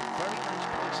 Some very nice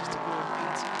places to go and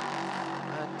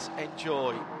eat and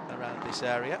enjoy around this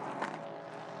area.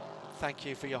 Thank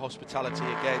you for your hospitality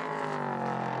again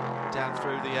down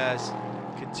through the years,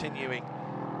 continuing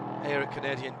here at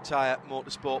Canadian Tire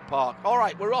Motorsport Park. All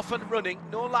right, we're off and running.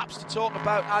 No laps to talk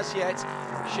about as yet.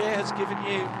 Shea has given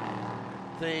you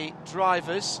the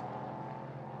drivers.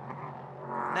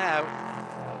 Now,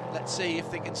 let's see if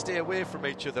they can stay away from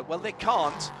each other. Well, they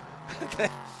can't.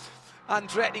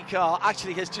 Andretti car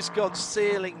actually has just gone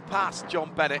sailing past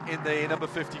John Bennett in the number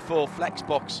 54 flex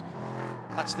box.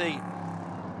 That's the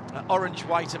orange,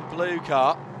 white and blue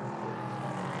car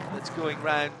that's going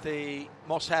round the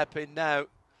Moss hairpin now.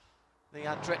 The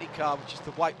Andretti car, which is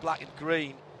the white, black and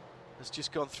green, has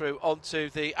just gone through onto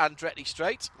the Andretti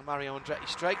straight, the Mario Andretti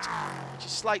straight, which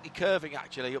is slightly curving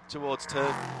actually up towards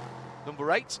turn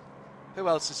number 8. Who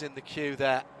else is in the queue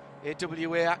there?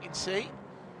 AWA I can see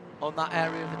on that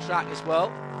area of the track as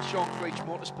well. Sean Creech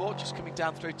Motorsport just coming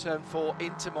down through turn 4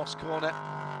 into Moss Corner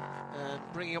and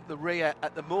bringing up the rear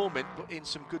at the moment, but in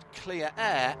some good clear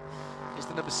air, is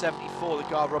the number 74, the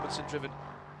Gar Robinson driven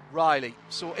Riley.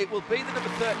 So it will be the number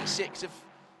 36 of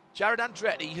Jared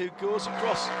Andretti who goes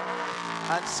across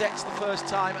and sets the first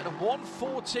time at a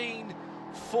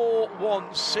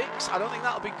 1:14.416. I don't think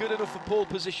that'll be good enough for pole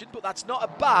position, but that's not a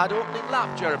bad opening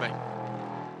lap, Jeremy.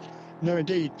 No,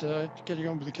 indeed. Getting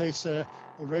on with the case there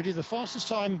already. The fastest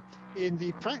time in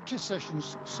the practice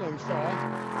sessions so far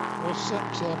was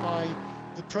set by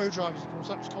the pro drivers. Of course,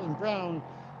 that was Colin Brown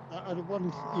at a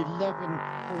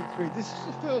 1:11.3. This is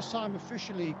the first time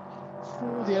officially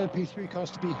for the LMP3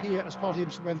 cars to be here as part of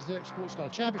the WeatherTech Sports Car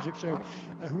Championship. So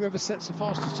whoever sets the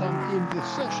fastest time in this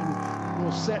session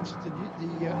will set the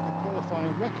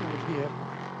qualifying record here,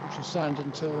 which will stand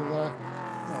until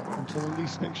at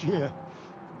least next year.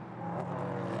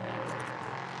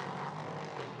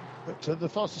 But the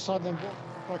fastest time then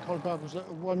by Colin Brown was at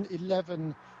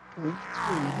 1:11.3. We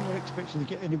weren't expecting to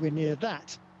get anywhere near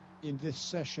that in this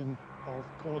session of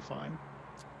qualifying.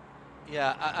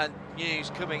 Yeah, and news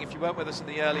coming, if you weren't with us in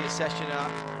the earlier session, I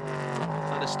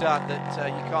understand that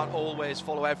you can't always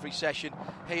follow every session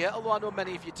here, although I know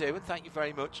many of you do, and thank you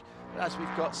very much. But as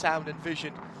we've got sound and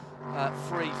vision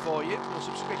free for you, no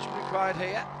subscription required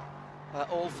here,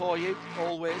 all for you,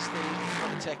 always the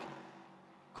WeatherTech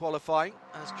qualifying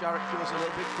as Jarrett goes a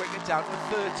little bit quicker, down to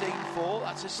 13.4.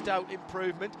 That's a stout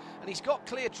improvement, and he's got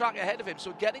clear track ahead of him,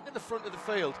 so getting to the front of the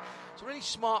field is a really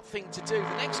smart thing to do.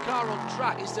 The next car on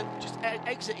track is just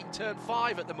exiting turn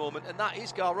 5 at the moment, and that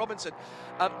is Gar Robinson.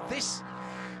 This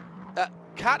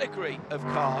category of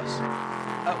cars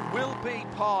will be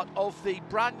part of the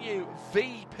brand new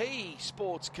VP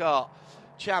Sports Car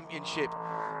Championship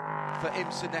for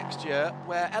IMSA next year,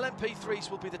 where LMP3s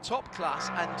will be the top class,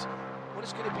 and what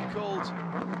is going to be called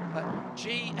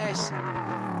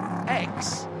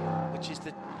GSX, which is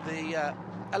the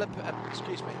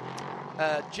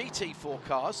GT4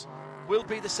 cars, will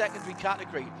be the secondary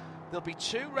category. There'll be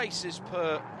 2 races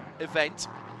per event,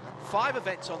 5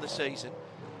 events on the season,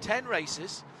 10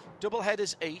 races, double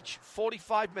headers each,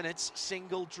 45 minutes,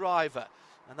 single driver.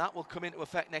 And that will come into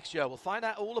effect next year. We'll find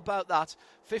out all about that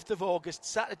 5th of August,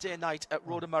 Saturday night at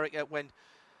Road America, when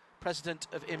President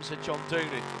of IMSA, John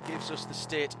Doonan, gives us the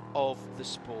state of the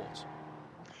sport.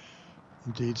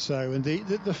 Indeed so. And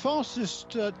the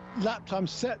fastest lap time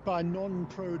set by a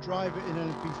non-pro driver in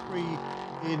LMP3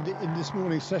 in this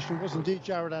morning's session was indeed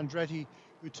Jared Andretti,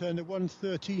 who turned at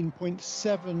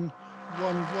 1:13.711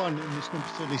 in this number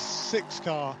 36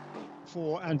 car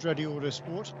for Andretti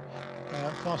Autosport.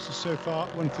 Fastest so far,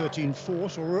 1:13.4,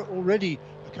 so already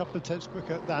a couple of tenths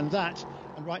quicker than that.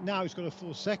 And right now he's got a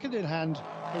full second in hand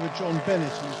over John Bennett,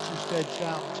 who's just edged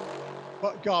out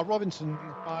but Gar Robinson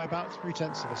by about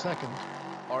 3/10 of a second.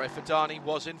 Ori Fidani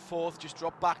was in 4th, just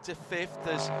dropped back to 5th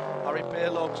as Harry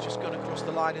Bailog's just gone across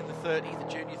the line in the 30, the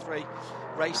Junior 3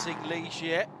 Racing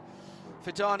Ligier.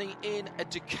 Fidani in a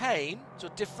Duquesne, so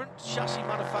different chassis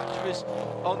manufacturers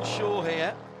on shore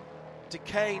here.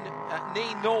 Duquesne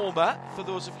Knee Norma, for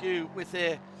those of you with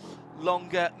a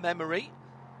longer memory.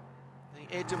 The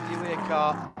AWA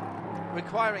car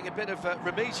requiring a bit of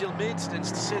remedial maintenance,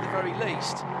 to say the very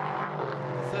least.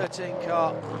 The 13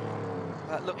 car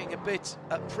looking a bit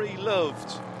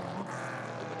pre-loved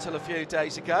until a few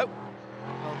days ago.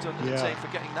 Well done to the team for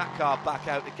getting that car back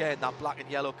out again, that black and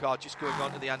yellow car just going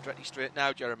on to the Andretti straight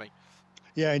now, Jeremy.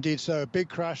 Yeah, indeed. So a big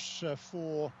crash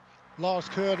for Lars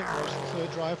Kern, it was the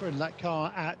third driver in that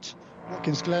car at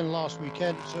Watkins Glen last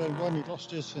weekend. Turn 1, he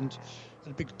lost it and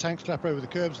had a big tank slap over the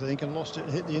curbs, I think, and lost it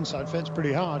and hit the inside fence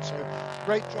pretty hard. So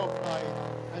great job by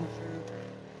Andrew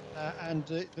and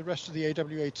the rest of the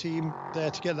AWA team there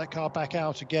to get that car back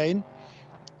out again.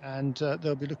 And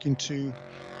they'll be looking to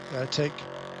take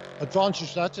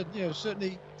advantage of that. And,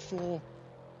 certainly for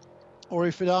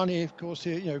Ori Fidani, of course,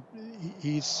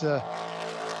 he's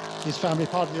his family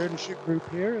part of the ownership group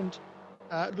here, and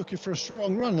looking for a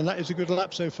strong run, and that is a good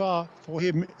lap so far for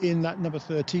him in that number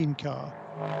 13 car.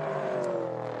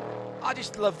 I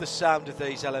just love the sound of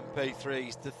these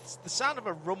LMP3s, the sound of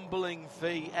a rumbling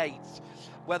V8,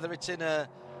 whether it's in a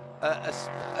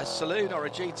saloon or a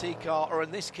GT car, or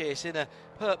in this case in a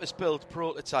purpose-built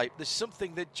prototype. There's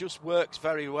something that just works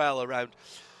very well around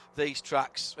these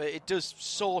tracks. It does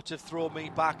sort of throw me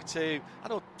back to, I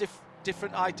know,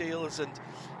 different ideals and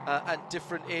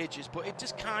different ages, but it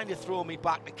just kind of throw me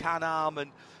back to Can-Am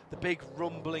and the big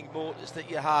rumbling motors that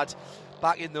you had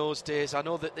back in those days. I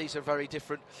know that these are very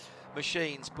different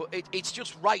machines, but it's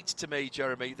just right to me,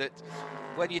 Jeremy, that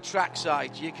when you're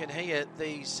trackside you can hear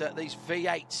these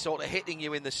V8s sort of hitting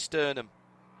you in the sternum.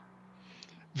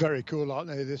 Very cool, aren't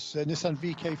they? This Nissan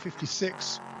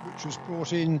VK56, which was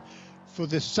brought in for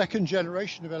the second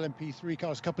generation of LMP3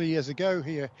 cars a couple of years ago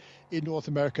here in North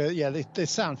America. Yeah, they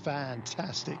sound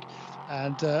fantastic,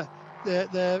 and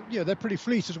they're pretty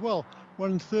fleet as well.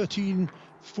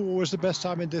 1:13.4 is the best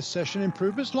time in this session.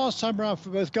 Improvements last time around for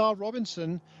both Gar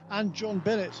Robinson and John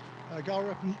Bennett.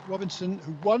 Gar Robinson,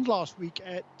 who won last week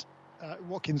at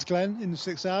Watkins Glen in the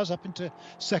 6 hours, up into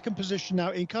second position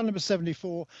now in car number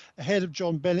 74, ahead of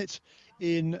John Bennett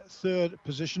in third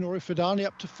position. Ori Fidani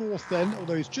up to fourth then,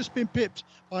 although he's just been pipped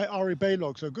by Ari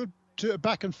Bailog. So good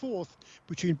back and forth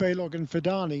between Bailog and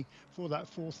Fidani for that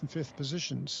fourth and fifth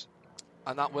positions.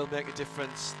 And that will make a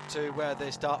difference to where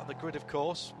they start on the grid, of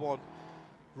course. One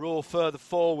row further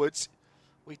forwards.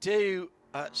 We do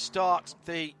start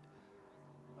the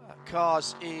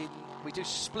cars in... We do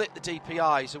split the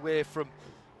DPIs away from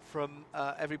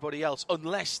everybody else,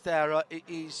 unless there are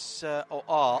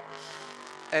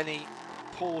any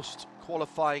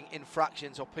post-qualifying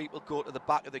infractions or people go to the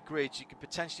back of the grids. You could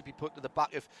potentially be put to the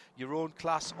back of your own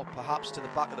class, or perhaps to the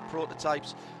back of the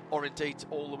prototypes, or indeed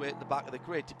all the way to the back of the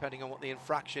grid, depending on what the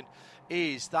infraction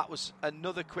is. That was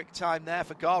another quick time there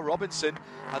for Gar Robinson,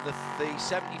 and the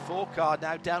 74 car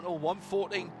now down to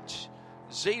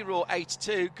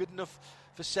 1:14.082, good enough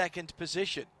for second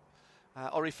position.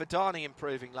 Ori Fadani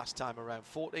improving last time around.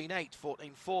 14.8,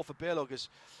 14.4 for Bearlog,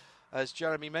 as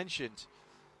Jeremy mentioned.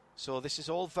 So this is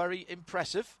all very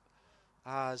impressive.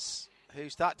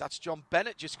 Who's that? That's John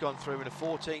Bennett just gone through in a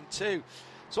 14.2.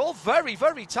 It's all very,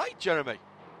 very tight, Jeremy.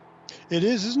 It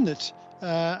is, isn't it?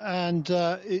 And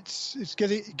it's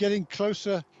getting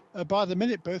closer by the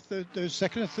minute. Both those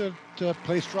second and third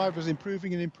place drivers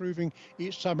improving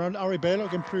each time around. Ari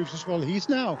Bearlog improves as well. He's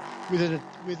now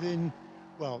within.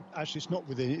 Well, actually, it's not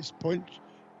within. It's point.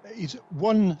 He's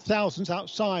 1,000th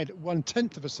outside,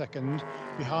 1/10 of a second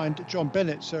behind John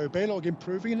Bennett. So Bearlog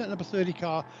improving in that number 30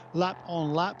 car, lap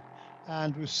on lap,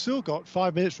 and we've still got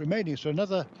 5 minutes remaining. So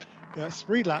another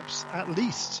 3 laps at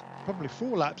least. Probably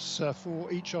 4 laps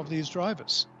for each of these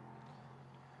drivers.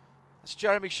 It's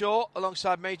Jeremy Shaw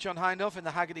alongside me, John Hindhoff, in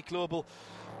the Haggerty Global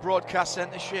Broadcast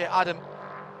Centre. Shea Adam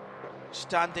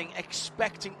standing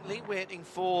expectantly, waiting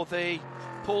for the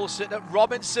pole sitter.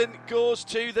 Robinson goes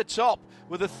to the top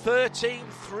with a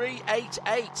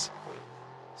 13.388.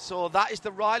 So that is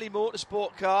the Riley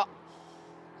Motorsport car.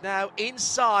 Now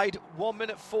inside 1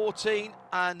 minute 14,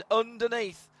 and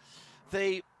underneath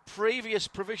the previous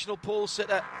provisional pole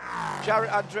sitter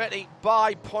Jarrett Andretti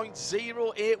by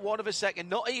 0.081 of a second,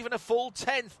 not even a full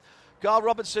 10th. Gar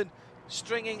Robinson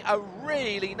stringing a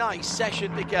really nice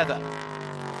session together.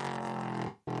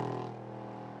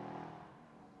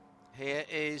 Here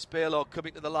is Bearlog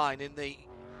coming to the line in the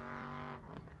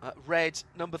red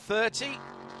number 30,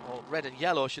 or red and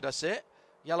yellow should I say.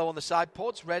 Yellow on the side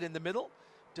pods, red in the middle.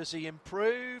 Does he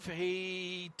improve?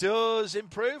 He does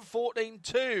improve,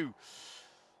 14.2.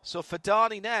 So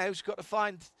Fadani now has got to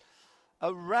find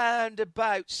around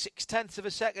about 0.6 of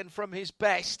a second from his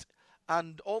best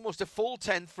and almost a full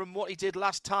 10th from what he did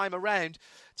last time around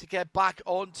to get back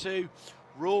onto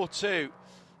row 2.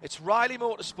 It's Riley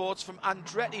Motorsports from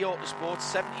Andretti Autosports,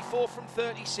 74 from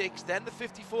 36, then the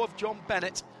 54 of John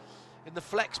Bennett in the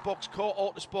Flexbox Core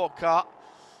Autosport car.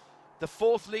 The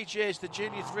fourth Ligier is the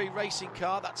Junior 3 racing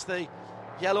car. That's the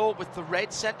yellow with the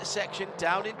red centre section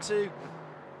down into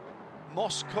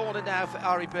Moss Corner now for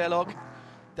Ari Bearlog.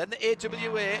 Then the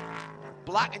AWA,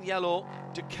 black and yellow,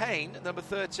 Duquesne, number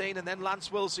 13, and then Lance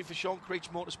Wilsey for Sean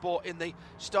Creech Motorsport in the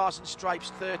Stars and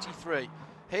Stripes 33.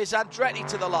 Here's Andretti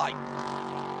to the line.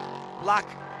 Black,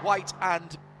 white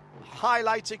and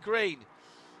highlighted green.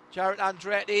 Jarrett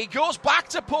Andretti goes back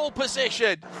to pole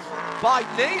position by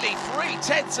nearly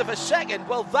 0.3 of a second.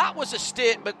 Well, that was a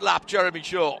statement lap, Jeremy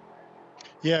Shaw.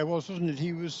 Yeah, it was, wasn't it?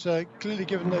 He was clearly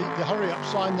given the hurry-up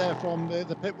sign there from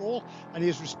the pit wall, and he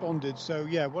has responded. So,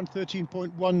 yeah,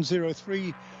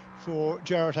 1:13.103 for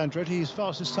Jarrett Andretti. His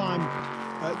fastest time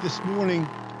this morning,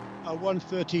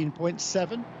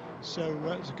 1:13.7. So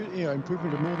it's a good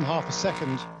improvement of more than half a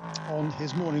second on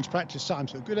his morning's practice time.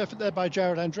 So good effort there by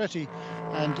Jarrett Andretti,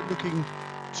 and looking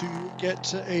to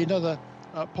get another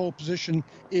pole position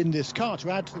in this car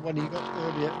to add to the one he got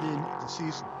earlier in the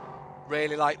season.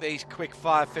 Really like these quick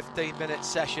fire 15-minute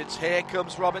sessions. Here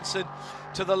comes Robinson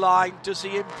to the line. Does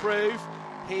he improve?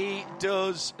 He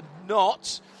does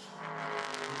not.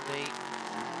 The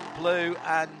blue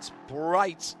and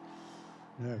bright.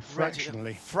 No,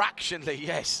 fractionally. Fractionally,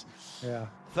 yes. Yeah.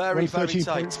 Very, very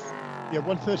tight.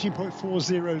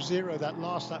 1:13.400, that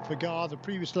last lap for Gar. The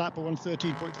previous lap of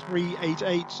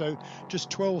 1:13.388, so just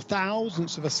 12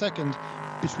 thousandths of a second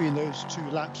between those 2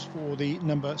 laps for the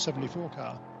number 74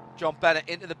 car. John Bennett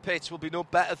into the pits will be no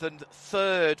better than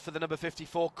third for the number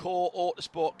 54 Core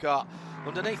Autosport car.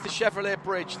 Underneath the Chevrolet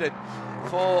bridge then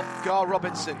for Gar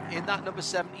Robinson in that number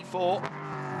 74.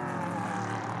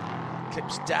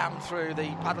 Clips down through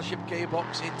the paddleship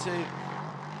gearbox into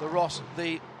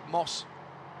the Moss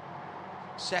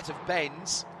set of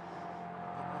bends.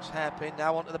 Moss hairpin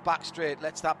now onto the back straight.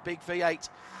 Lets that big V8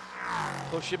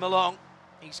 push him along.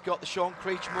 He's got the Sean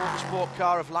Creech Motorsport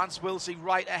car of Lance Wilsey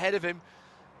right ahead of him.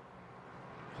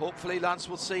 Hopefully Lance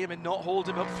will see him and not hold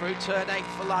him up through turn 8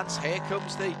 for Lance. Here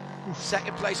comes the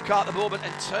second place car at the moment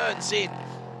and turns in.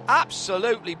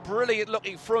 Absolutely brilliant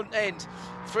looking front end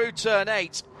through turn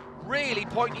 8. Really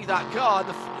pointy that car.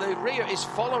 The rear is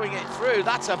following it through.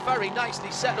 That's a very nicely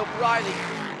set up Riley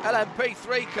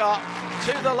LMP3 car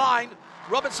to the line.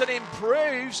 Robinson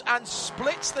improves and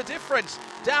splits the difference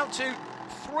down to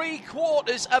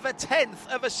 0.75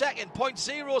 of a second,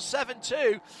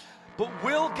 0.072, but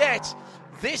will get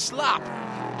this lap.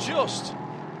 He'll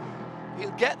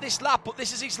get this lap, but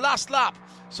this is his last lap.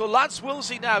 So Lance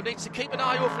Wilsey now needs to keep an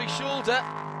eye over his shoulder.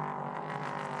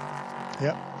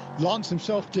 Yep. Lance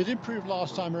himself did improve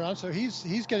last time around, so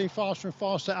he's getting faster and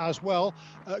faster as well.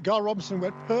 Gar Robinson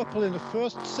went purple in the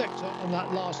first sector on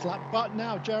that last lap, but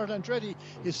now Jared Andretti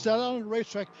is still on the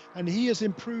racetrack, and he has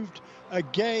improved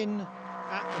again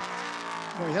at the...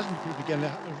 No, he hasn't improved again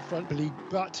at the front,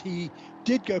 but he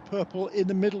did go purple in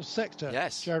the middle sector,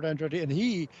 yes, Jared Andretti, and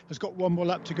he has got one more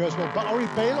lap to go as well. But Ori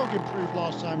Balog improved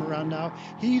last time around now.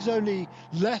 He's only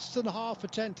less than half a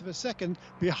tenth of a second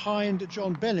behind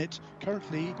John Bennett,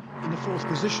 currently in the fourth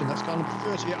position. That's car number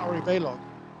 30 at Ori Balog.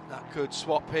 That could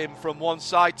swap him from one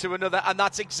side to another, and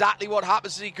that's exactly what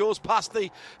happens as he goes past the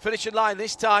finishing line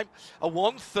this time. A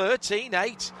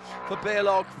 1:13.8 for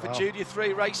Balog for Junior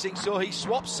 3 Racing, so he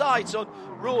swaps sides on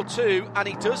row 2, and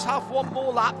he does have one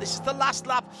more lap. This is the last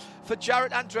lap for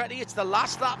Jared Andretti. It's the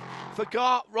last lap for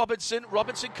Gar Robinson.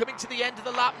 Robinson coming to the end of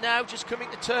the lap now, just coming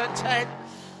to turn 10.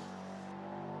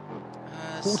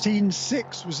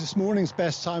 14.6 was this morning's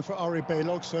best time for Ori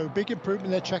Balog, so big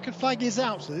improvement there. Checkered flag is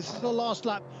out, so this is the last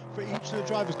lap for each of the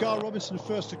drivers. Gar Robinson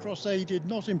first across there, he did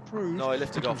not improve. No, he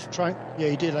lifted off.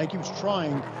 He did. I think he was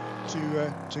trying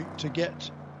to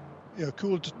get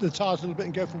cool the tyres a little bit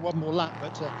and go for one more lap,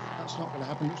 but that's not going to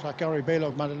happen. Looks like Ori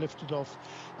Balog might have lifted off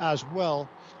as well.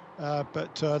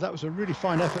 But that was a really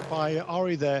fine effort by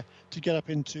Ori there to get up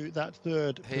into that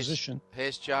third position.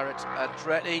 Here's Jared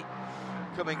Andretti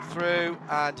coming through,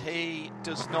 and he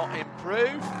does not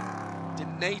improve.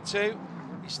 Didn't need to.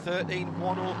 He's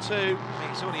 13.102.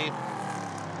 He's only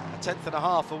a tenth and a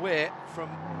half away from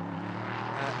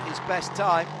his best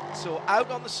time. So out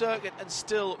on the circuit and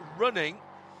still running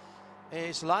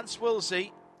is Lance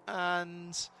Wilsey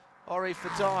and Ori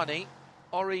Fadani.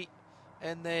 Ori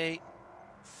in the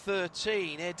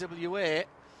 13 AWA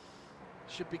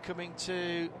should be coming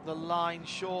to the line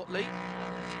shortly.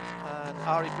 And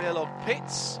Ori Balog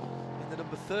pits in the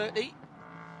number 30.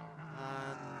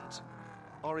 And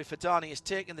Ori Fadani has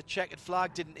taken the checkered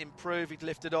flag, didn't improve, he'd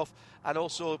lifted off, and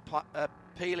also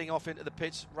peeling off into the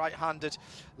pits, right-handed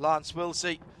Lance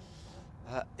Wilsey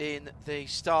in the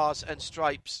Stars and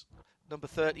Stripes number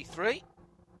 33.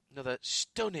 Another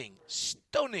stunning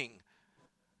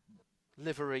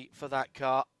livery for that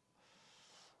car.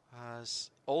 Has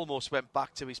almost went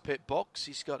back to his pit box.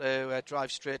 He's got to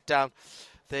drive straight down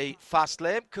the fast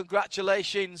lane.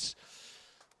 Congratulations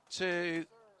to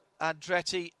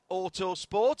Andretti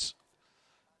Autosport.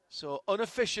 So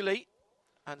unofficially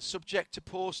and subject to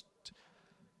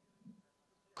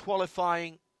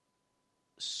post-qualifying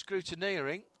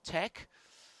scrutineering tech,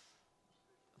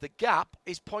 the gap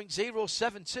is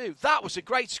 0.072. That was a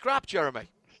great scrap, Jeremy.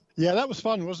 Yeah, that was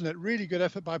fun, wasn't it? Really good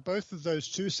effort by both of those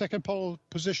two. Second pole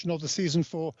position of the season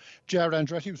for Jared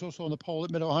Andretti. He was also on the pole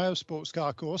at Mid-Ohio Sports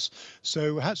Car Course.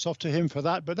 So hats off to him for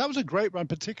that. But that was a great run,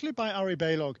 particularly by Ori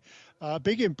Balog.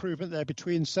 Big improvement there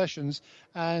between sessions.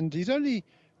 And he's only,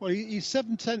 he's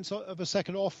 7/10 of a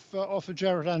second off of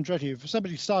Jared Andretti. For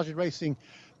somebody who started racing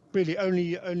really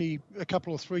only a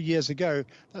couple or 3 years ago,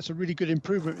 that's a really good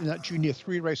improvement in that Junior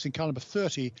 3 racing car number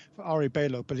 30 for Ori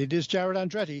Balog. But it is Jared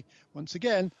Andretti, once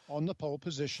again, on the pole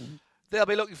position. They'll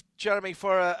be looking, Jeremy,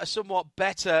 for a somewhat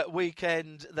better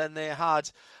weekend than they had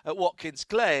at Watkins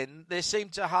Glen. They seem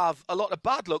to have a lot of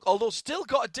bad luck, although still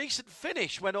got a decent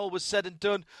finish when all was said and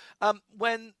done,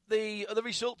 when the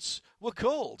results were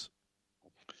called.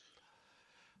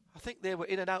 I think they were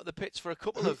in and out of the pits for a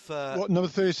couple of... number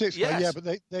 36? Yes. Yeah, but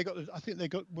they got... I think they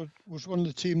got... Was one of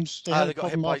the teams... They had a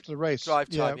problem after the race. Drive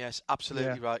time, yes.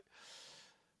 Absolutely right.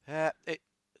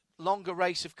 Longer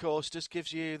race, of course, just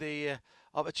gives you the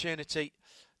opportunity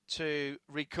to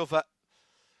recover.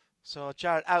 So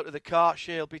Jared out of the car.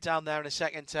 She'll be down there in a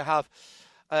second to have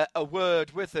a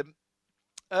word with him.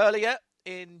 Earlier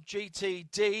in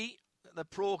GTD, the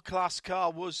Pro Class car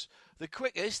was the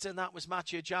quickest, and that was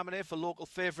Mathieu Jaminet for local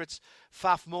favourites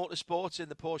Pfaff Motorsports in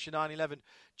the Porsche 911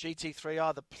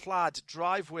 GT3R, the plaid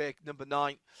driveway number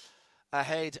 9,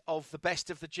 ahead of the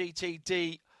best of the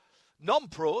GTD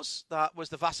non-pros. That was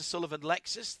the Vassar Sullivan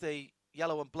Lexus, the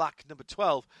yellow and black number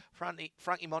 12.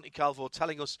 Frankie Montecalvo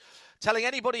telling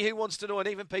anybody who wants to know, and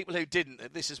even people who didn't,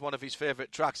 that this is one of his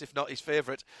favourite tracks, if not his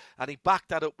favourite. And he backed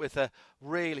that up with a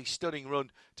really stunning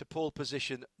run to pole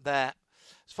position there.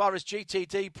 As far as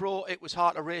GTD Pro, it was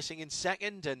Harter Racing in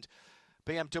second, and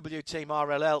BMW Team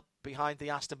RLL behind the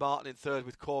Aston Martin in third,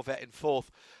 with Corvette in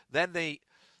fourth. Then the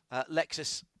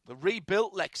Lexus, the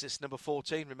rebuilt Lexus number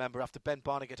 14, remember, after Ben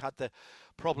Barnigat had the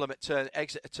problem at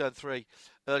exit at turn 3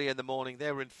 early in the morning.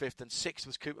 They were in fifth, and sixth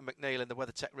was Cooper McNeil in the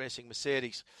WeatherTech Racing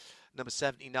Mercedes number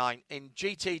 79. In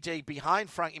GTD, behind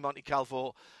Frankie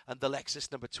Montecalvo and the Lexus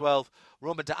number 12,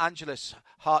 Roman De Angelis,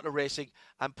 Harter Racing,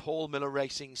 and Paul Miller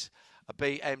Racing's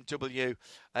BMW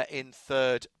in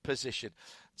third position.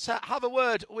 So have a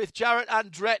word with Jarrett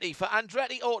Andretti for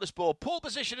Andretti Autosport. Pole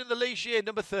position in the Ligier,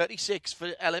 number 36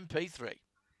 for LMP3.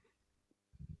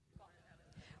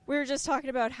 We were just talking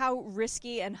about how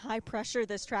risky and high pressure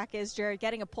this track is, Jared.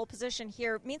 Getting a pole position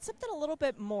here means something a little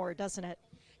bit more, doesn't it?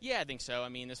 Yeah, I think so. I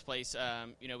mean, this place,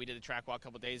 we did a track walk a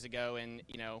couple days ago, and,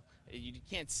 you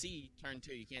can't see turn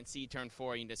 2. You can't see turn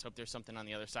 4. You just hope there's something on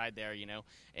the other side there,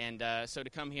 And so to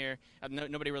come here,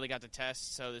 nobody really got to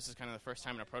test, so this is kind of the first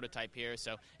time in a prototype here.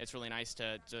 So it's really nice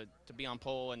to be on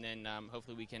pole, and then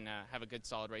hopefully we can have a good,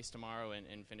 solid race tomorrow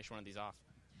and finish one of these off.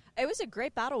 It was a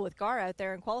great battle with Gar out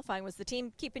there in qualifying. Was the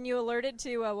team keeping you alerted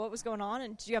to what was going on,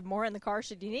 and do you have more in the car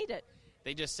should you need it?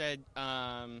 They just said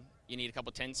you need a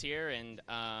couple tenths here, and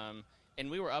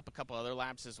we were up a couple other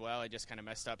laps as well. I just kind of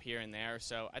messed up here and there,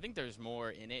 so I think there's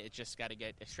more in it. It's just got to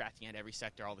get extracting at every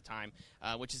sector all the time,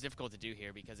 which is difficult to do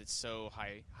here because it's so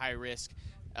high risk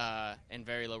and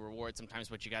very low reward sometimes.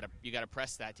 But you got to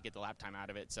press that to get the lap time out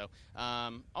of it. So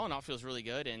all in all, feels really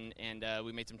good, and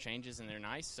we made some changes and they're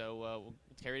nice. So we'll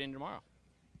carry it in tomorrow.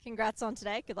 Congrats on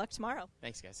today. Good luck tomorrow.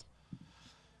 Thanks, guys.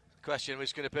 Question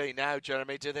was going to be now,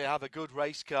 Jeremy, do they have a good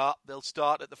race car? They'll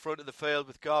start at the front of the field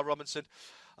with Gar Robinson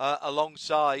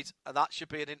alongside, and that should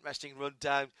be an interesting run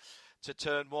down to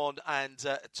turn 1 and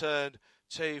turn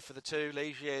 2 for the two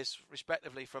Ligiers,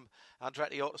 respectively, from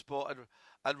Andretti Autosport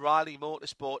and Riley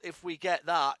Motorsport. If we get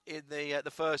that in the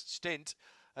first stint,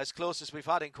 as close as we've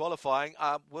had in qualifying,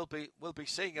 we'll be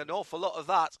seeing an awful lot of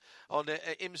that on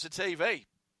IMSA TV.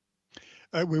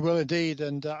 We will indeed,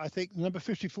 and I think the number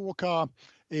 54 car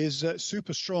is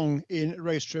super strong in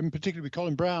race trim, particularly with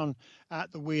Colin Brown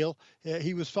at the wheel.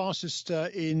 He was fastest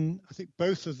in, I think,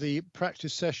 both of the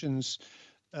practice sessions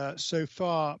so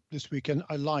far this weekend.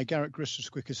 I lie, Garrett Grist was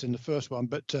quickest in the first one,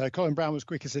 but Colin Brown was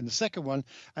quickest in the second one,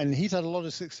 and he's had a lot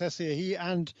of success here. He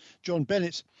and John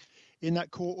Bennett in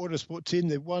that core Autosport team.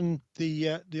 They won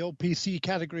the old PC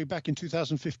category back in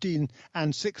 2015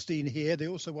 and 16 here. They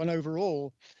also won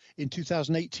overall in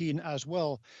 2018 as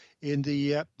well in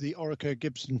the Orica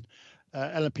Gibson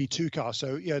LMP2 car.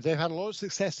 So, they've had a lot of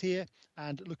success here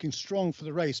and looking strong for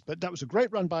the race. But that was a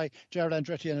great run by Jared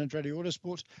Andretti and Andretti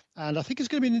Autosport. And I think it's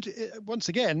going to be, once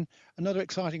again, another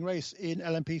exciting race in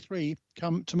LMP3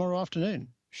 come tomorrow afternoon.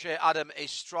 Shea Adam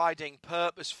is striding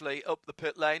purposefully up the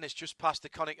pit lane, has just passed the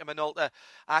Konica Minolta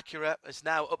Acura, is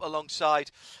now up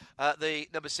alongside the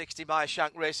number 60 Maya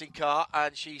Shank racing car,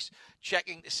 and she's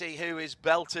checking to see who is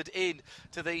belted in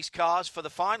to these cars for the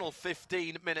final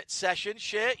 15-minute session.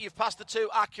 Shea, you've passed the two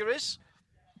Acuras.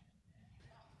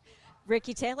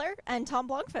 Ricky Taylor and Tom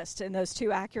Blomqvist in those two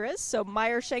Acuras. So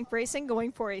Meyer Shank Racing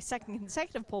going for a second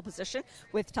consecutive pole position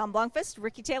with Tom Blomqvist.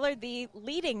 Ricky Taylor, the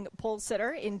leading pole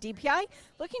sitter in DPI,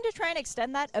 looking to try and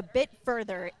extend that a bit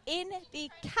further. In the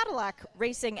Cadillac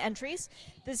Racing entries,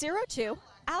 the 02,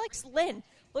 Alex Lynn,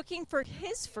 looking for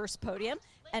his first podium.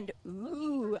 And,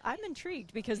 ooh, I'm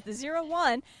intrigued because the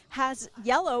 01 has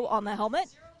yellow on the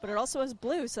helmet, but it also has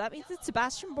blue, so that means it's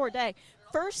Sebastian Bourdais.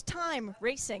 First time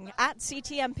racing at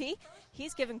CTMP.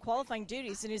 He's given qualifying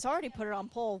duties, and he's already put it on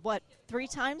pole, 3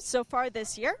 times so far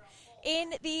this year?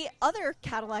 In the other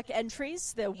Cadillac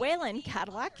entries, the Whalen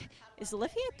Cadillac is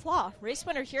Olivier Pla, race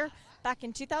winner here back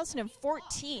in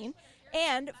 2014.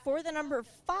 And for the number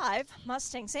 5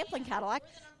 Mustang Sampling Cadillac,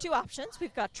 2 options.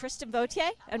 We've got Tristan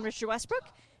Vautier and Richard Westbrook.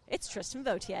 It's Tristan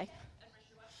Vautier.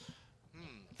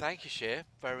 Thank you, Shea.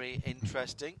 Very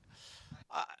interesting.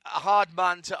 A hard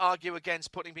man to argue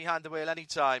against putting behind the wheel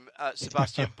anytime,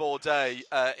 Sebastian Bourdais,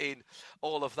 in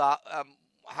all of that,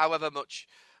 however much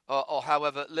or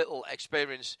however little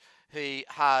experience he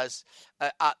has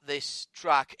at this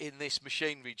track in this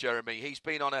machinery, Jeremy. He's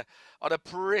been on a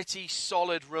pretty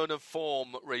solid run of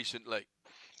form recently.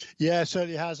 Yeah,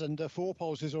 certainly has, and 4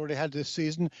 poles he's already had this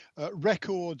season.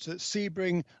 Records at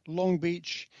Sebring, Long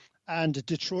Beach, and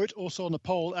Detroit, also on the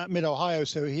pole at Mid-Ohio.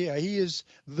 So he is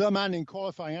the man in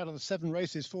qualifying. Out of the 7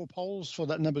 races, 4 poles for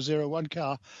that number 01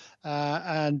 car.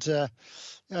 I don't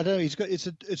know,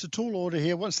 it's a tall order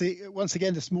here. Once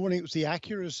again this morning, it was the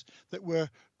Acuras that were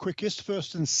quickest.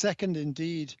 First and second,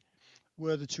 indeed,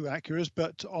 were the 2 Acuras.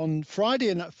 But on Friday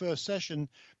in that first session,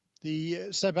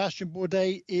 the Sebastian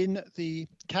Bourdais in the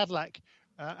Cadillac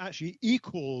actually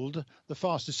equaled the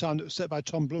fastest time that was set by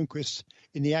Tom Blomqvist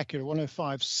in the Acura.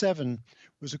 1:05.7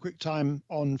 was a quick time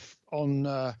on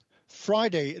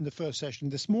Friday in the first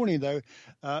session. This morning, though,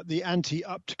 the ante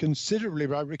upped considerably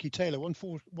by Ricky Taylor,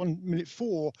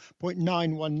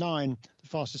 1:04.919, the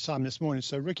fastest time this morning.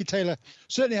 So Ricky Taylor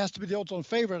certainly has to be the odds-on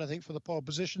favourite, I think, for the pole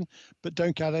position, but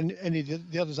don't count any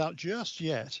of the others out just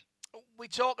yet. We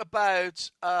talk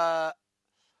about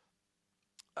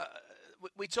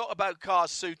we talk about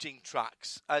cars suiting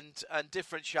tracks and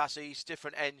different chassis,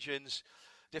 different engines,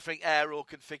 different aero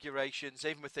configurations,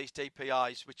 even with these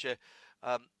DPIs, which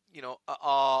are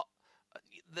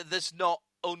there's not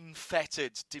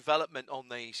unfettered development on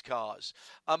these cars.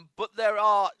 But there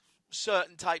are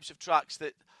certain types of tracks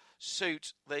that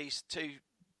suit these two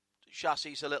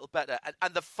chassis a little better.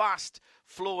 And the fast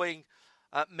flowing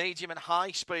medium and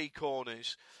high speed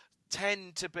corners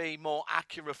tend to be more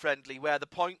Acura friendly, where the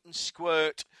point and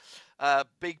squirt,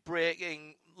 big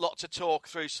braking, lots of torque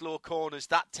through slow corners,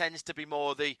 that tends to be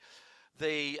more the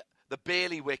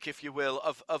bailiwick, if you will,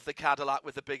 of the Cadillac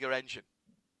with the bigger engine.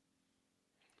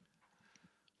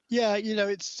 Yeah,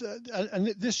 it's and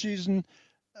this season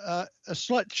a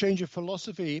slight change of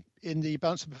philosophy in the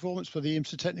balance of performance for the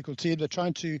IMSA technical team. They're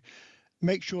trying to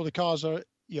make sure the cars are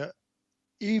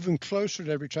even closer at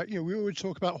every track. We always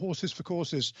talk about horses for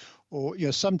courses, or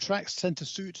some tracks tend to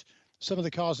suit some of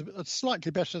the cars slightly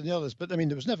better than the others. But I mean,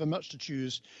 there was never much to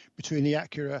choose between the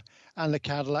Acura and the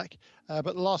Cadillac.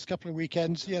 But the last couple of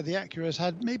weekends, the Acura has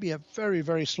had maybe a very,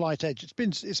 very slight edge.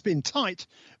 It's been tight,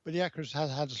 but the Acura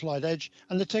has had a slight edge,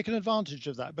 and they've taken advantage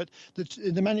of that. But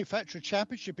in the manufacturer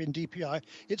championship in DPI,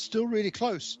 it's still really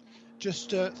close. Just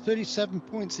 37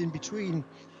 points in between.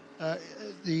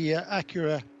 The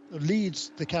Acura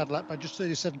leads the Cadillac by just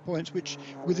 37 points, which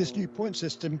with this new point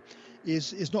system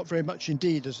is not very much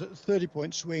indeed. There's a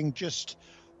 30-point swing just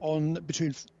on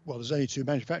between, there's only two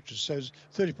manufacturers, so there's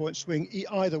 30-point swing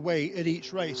either way at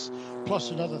each race, plus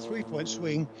another 3-point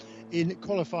swing in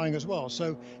qualifying as well.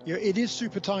 So it is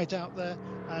super tight out there,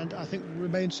 and I think will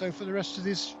remain so for the rest of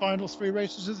these final 3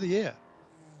 races of the year.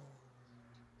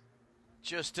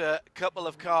 Just a couple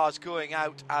of cars going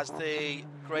out as the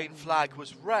green flag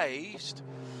was raised,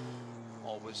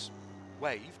 or was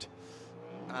waved,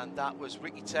 and that was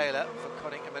Ricky Taylor for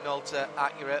Cunningham and Minolta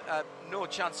Acura. No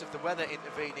chance of the weather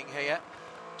intervening here.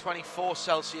 24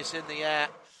 Celsius in the air,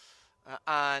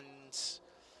 and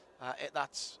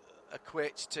that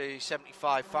equates to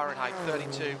 75 Fahrenheit,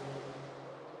 32.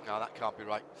 No, that can't be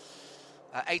right.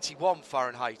 81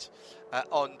 Fahrenheit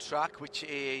on track, which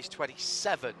is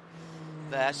 27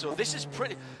 there. So this is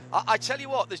pretty. I tell you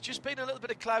what, there's just been a little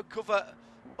bit of cloud cover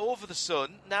over the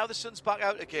sun. Now the sun's back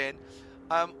out again.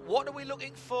 What are we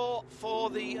looking for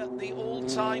the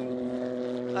all-time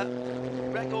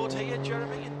record here,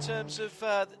 Jeremy? In terms of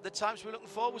the times we're looking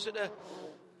for, was it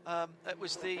it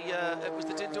was the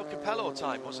Dindo Capello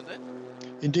time, wasn't it?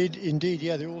 Indeed,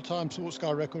 yeah, the all-time sports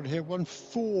car record here,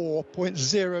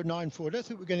 1:04.094. I don't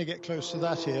think we're going to get close to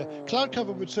that here. Cloud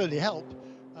cover would certainly help.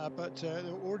 But they're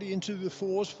already into the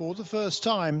 4s for the first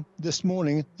time this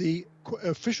morning. The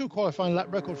official qualifying lap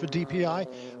record for DPI,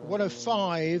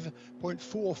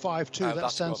 105.452. That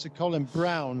stands to Colin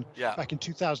Brown back in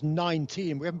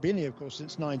 2019. We haven't been here, of course,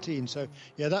 since 19. So,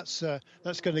 that's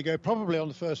going to go probably on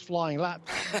the first flying lap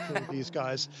for these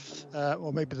guys,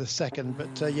 or maybe the second.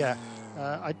 But,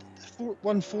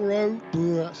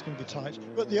 1:40, that's going to be tight.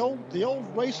 But the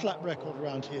old race lap record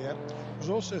around here was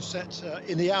also set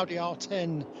in the Audi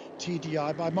R10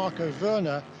 TDI by Marco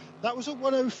Werner. That was at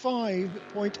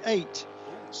 105.8.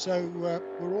 So we're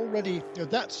already,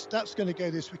 that's going to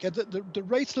go this weekend. The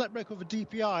race lap record for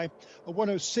DPI, a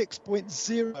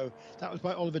 106.0. That was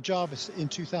by Oliver Jarvis in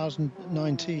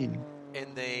 2019.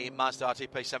 In the Mazda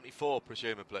RTP 74,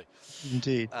 presumably.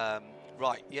 Indeed.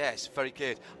 Right. Yes. Very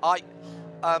good. I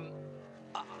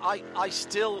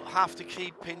still have to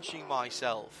keep pinching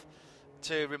myself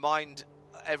to remind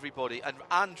everybody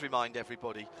and remind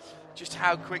everybody just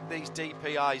how quick these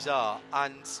DPIs are,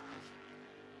 and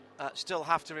still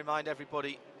have to remind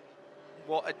everybody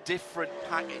what a different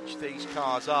package these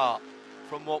cars are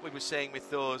from what we were seeing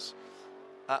with those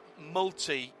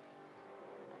multi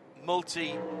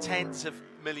tens of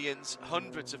millions,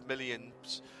 hundreds of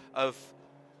millions of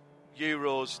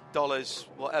euros, dollars,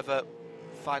 whatever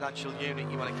financial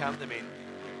unit you want to count them in,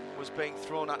 was being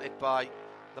thrown at it by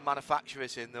the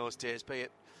manufacturers in those days, be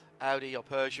it Audi or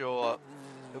Peugeot or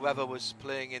whoever was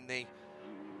playing at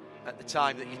the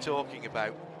time that you're talking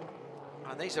about.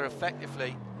 And these are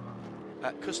effectively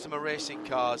customer racing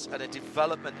cars and a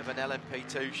development of an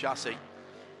LMP2 chassis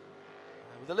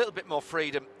with a little bit more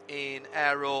freedom in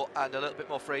aero and a little bit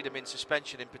more freedom in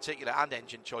suspension in particular, and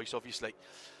engine choice obviously.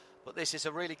 But this is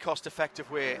a really cost-effective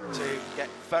way to get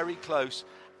very close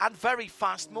and very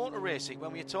fast motor racing.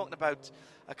 When we're talking about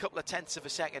a couple of tenths of a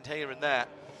second here and there,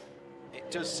 it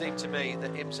does seem to me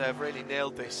that IMSA have really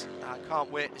nailed this. I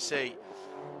can't wait to see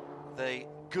the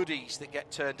goodies that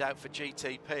get turned out for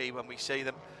GTP when we see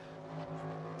them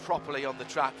properly on the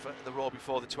track for the Raw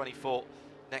before the 24th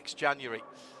next January.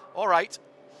 All right.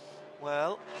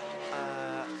 Well,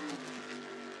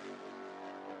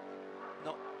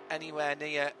 anywhere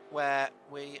near where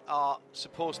we are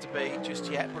supposed to be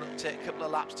just yet, but it'll take a couple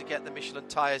of laps to get the Michelin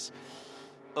tyres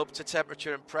up to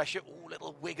temperature and pressure. Ooh,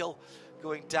 little wiggle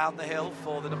going down the hill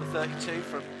for the number 32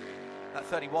 from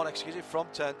 31, excuse me, from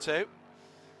turn 2.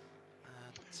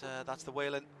 And that's the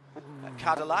Whelen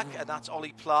Cadillac, and that's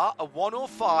Ollie Pla. A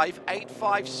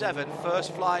 1:05.857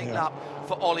 first flying lap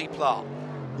for Ollie Pla.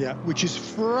 Yeah, which is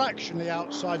fractionally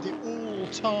outside the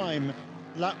all-time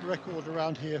lap record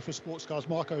around here for sports cars,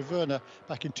 Marco Werner,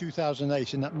 back in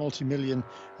 2008 in that multi-million,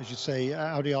 as you say,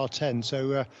 Audi R10.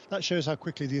 So that shows how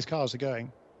quickly these cars are going.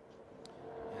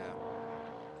 Yeah,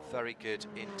 very good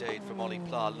indeed from Ollie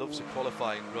Pla. Loves a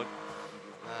qualifying run.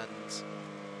 And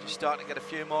just starting to get a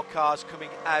few more cars coming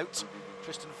out.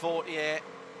 Tristan Fortier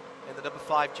in the number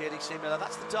 5 JDC Miller.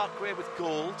 That's the dark grey with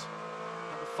gold.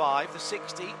 Number 5, the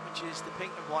 60, which is the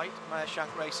pink and white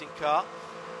Meyershank racing car.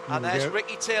 And there's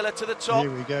Ricky Taylor to the top.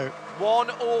 Here we go.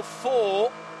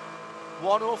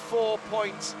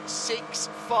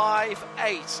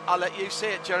 1:04.658. I'll let you see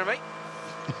it, Jeremy.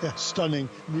 Yeah, stunning.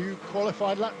 New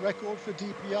qualified lap record for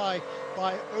DPI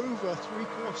by over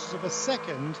 3/4 of a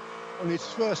second on his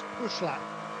first push lap.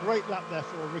 Great lap there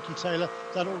for Ricky Taylor.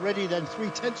 That already then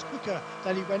 3/10 quicker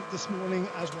than he went this morning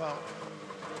as well.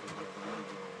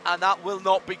 And that will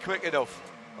not be quick enough.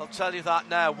 I'll tell you that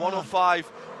now.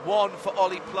 1:05.1 for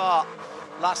Ollie Pla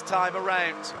last time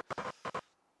around.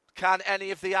 Can any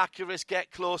of the Acuras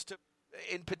get close to,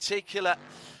 in particular,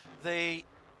 the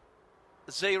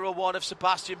 0-1 of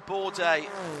Sebastian Bourdais?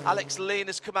 Alex Lane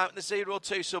has come out in the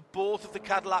 0-2, so both of the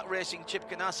Cadillac Racing Chip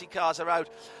Ganassi cars are out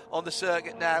on the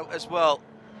circuit now as well.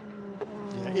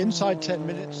 Yeah, inside 10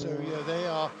 minutes, so yeah,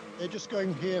 they're just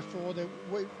going here for, they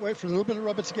wait for a little bit of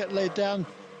rubber to get laid down.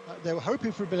 They were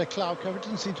hoping for a bit of cloud cover. It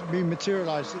didn't seem to be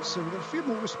materialised. So we've got a few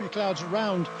more wispy clouds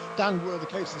around than were the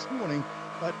case this morning,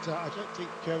 but I don't think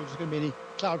there's going to be any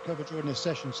cloud cover during this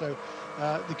session. So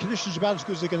the conditions are about as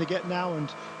good as they're going to get now, and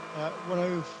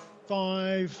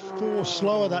 1:05.4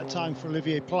 slower that time for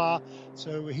Olivier Pla.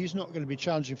 So he's not going to be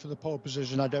challenging for the pole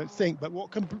position, I don't think. But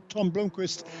what can Tom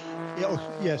Blomqvist,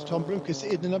 Tom Blomqvist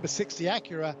in the number 60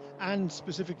 Acura, and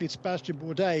specifically Sebastian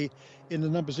Bourdais in the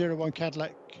number 01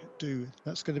 Cadillac do?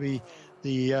 That's going to be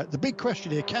the big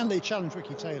question here. Can they challenge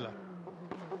Ricky Taylor?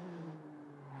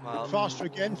 Well, faster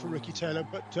again for Ricky Taylor,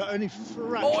 but only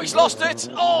for... Oh, he's lost it!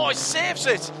 Oh, he saves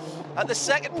it! At the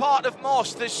second part of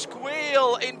Moss, the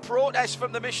squeal in protest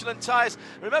from the Michelin tyres.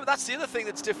 Remember, that's the other thing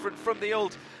that's different from the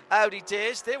old Audi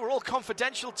days. They were all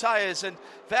confidential tyres and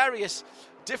various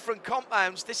different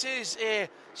compounds. This is a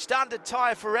standard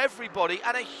tyre for everybody,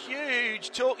 and a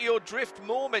huge Tokyo Drift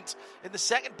moment in the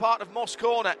second part of Moss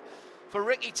Corner for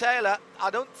Ricky Taylor. I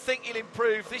don't think he'll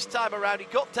improve this time around. He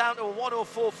got down to a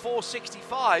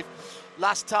 1:04.465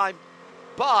 last time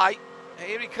by.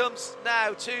 Here he comes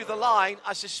now to the line.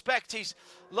 I suspect he's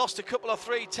lost a couple of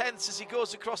 3/10 as he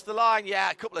goes across the line. Yeah,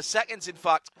 a couple of seconds, in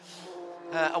fact.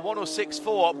 A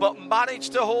 1:06.4, but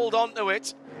managed to hold on to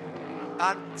it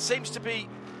and seems to be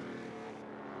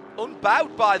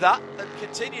unbowed by that and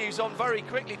continues on very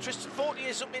quickly. Tristan Fortier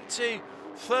is up into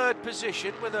third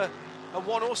position with a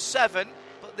 1:07,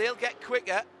 but they'll get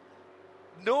quicker.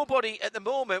 Nobody at the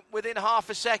moment within half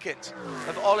a second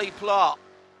of Ollie Pla.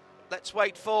 Let's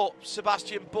wait for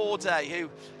Sebastian Bourdais, who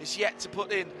is yet to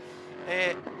put in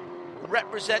a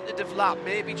representative lap,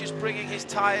 maybe just bringing his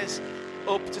tyres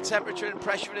up to temperature and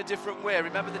pressure in a different way.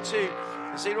 Remember the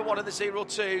 01 and the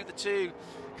 02, the two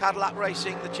Cadillac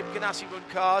Racing, the Chip Ganassi run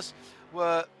cars,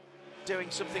 were doing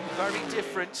something very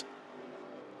different.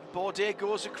 Bourdais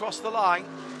goes across the line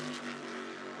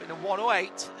in a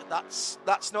 1:08. That's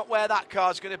not where that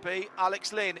car's going to be.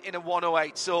 Alex Lynn in a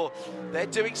 1:08. So they're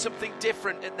doing something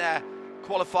different in their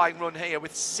qualifying run here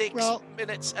with 6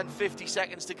 minutes and 50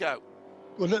 seconds to go.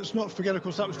 Well, let's not forget, of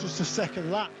course, that was just the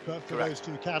second lap for those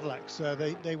two Cadillacs.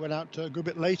 They went out a good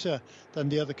bit later than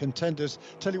the other contenders.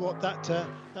 Tell you what, the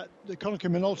Konica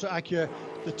Minolta Acura,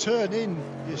 the turn in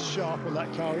is sharp on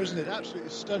that car, isn't it? Absolutely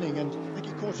stunning. And I think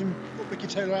he caught Ricky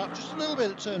Taylor out just a little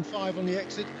bit at turn 5 on the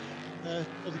exit. The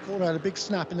corner had a big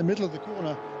snap in the middle of the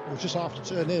corner, or just after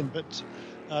turn in. But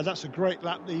that's a great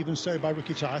lap, even so, by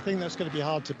Ricky Taylor. I think that's going to be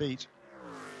hard to beat.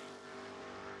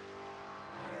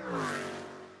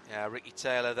 Yeah, Ricky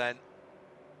Taylor then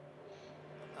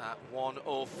at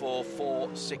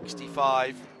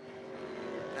 1:04.465.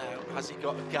 Now, has he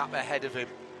got a gap ahead of him?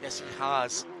 Yes, he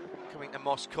has. Coming to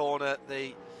Moss Corner,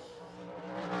 the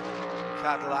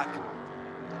Cadillac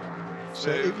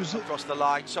across the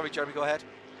line. Sorry, Jeremy, go ahead.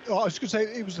 Oh, I was going to say,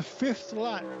 it was the fifth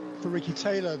lap for Ricky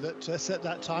Taylor that set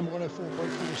that time,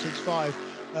 1:04.465.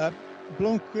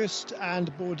 Blomqvist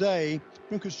and Bourdais.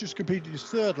 Blomqvist just completed his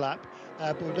third lap,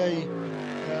 Bourdais,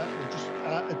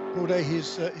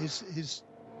 he's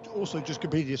also just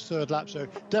completed his third lap, so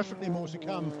definitely more to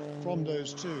come from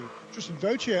those two. Tristan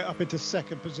Vautier up into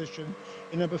second position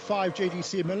in number 5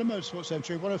 JDC Miller Motorsports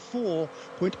entry,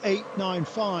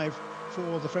 104.895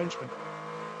 for the Frenchman.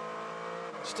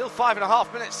 Still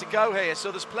 5.5 minutes to go here,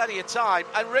 so there's plenty of time.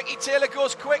 And Ricky Taylor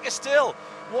goes quicker still,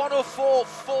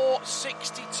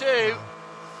 104.462.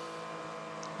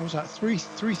 What was that, 3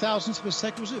 thousandths of a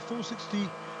second? Was it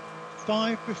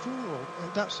 465 before?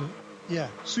 That's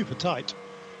super tight.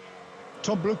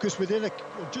 Tom Blomqvist within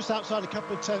just outside a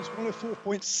couple of tenths,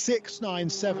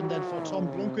 104.697 then for Tom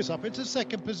Blomqvist, up into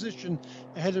second position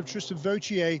ahead of Tristan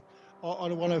Vautier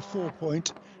on a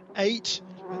 104.8.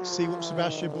 Let's see what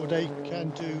Sebastien Bourdais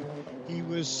can do. He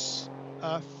was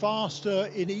faster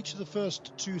in each of the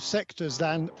first two sectors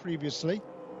than previously.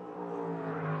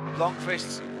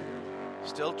 Blomqvist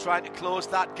still trying to close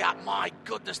that gap. My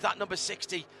goodness, that number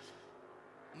 60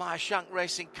 Meyer Shank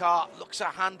Racing car looks a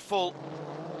handful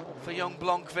for young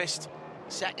Blomqvist.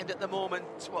 Second at the moment,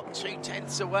 2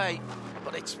 tenths away,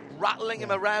 but it's rattling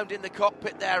him around in the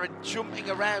cockpit there and jumping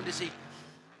around as he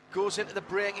goes into the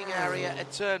braking area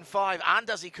at turn 5 and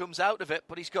as he comes out of it.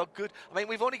 But he's got good,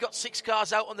 we've only got 6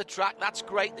 cars out on the track. That's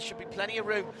great. There should be plenty of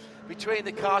room between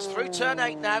the cars through turn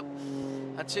 8 now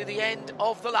and to the end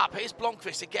of the lap. Here's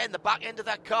Blomqvist again, the back end of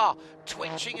that car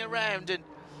twitching around, and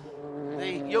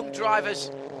the young drivers'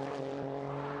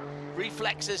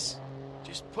 reflexes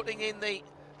just putting in the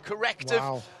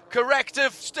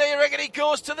corrective steering, and he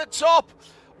goes to the top.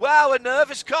 Wow, a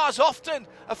nervous car's often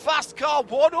a fast car.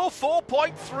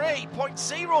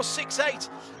 104.3.068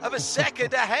 of a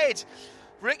second ahead.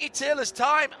 Ricky Taylor's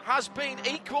time has been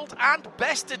equalled and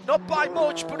bested, not by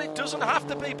much, but it doesn't have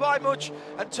to be by much.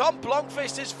 And Tom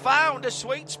Blomqvist has found a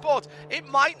sweet spot. It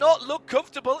might not look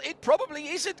comfortable. It probably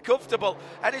isn't comfortable.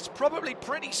 And it's probably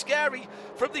pretty scary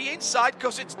from the inside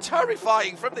because it's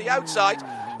terrifying from the outside.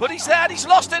 But he's there and he's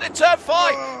lost it at turn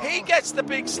 5. He gets the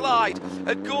big slide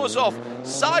and goes off.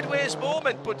 Sideways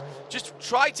moment, but just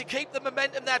try to keep the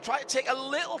momentum there. Try to take a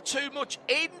little too much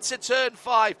into turn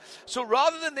 5. So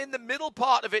rather than in the middle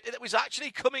part of it, it was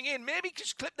actually coming in. Maybe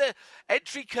just clip the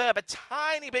entry curb a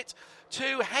tiny bit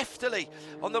too heftily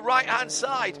on the right-hand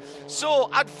side.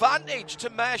 So advantage to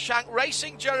Meyer Shank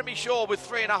Racing, Jeremy Shaw, with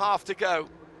 3.5 to go.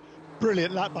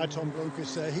 Brilliant lap by Tom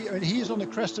Blomqvist. He is on the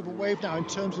crest of a wave now in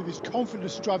terms of his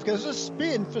confidence to drive. There's a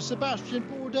spin for Sebastien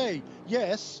Bourdais.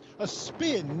 Yes, a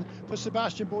spin for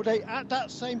Sebastien Bourdais at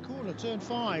that same corner, turn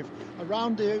 5.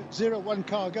 Around the 0-1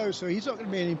 car goes, so he's not going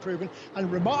to be any improvement.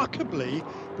 And remarkably,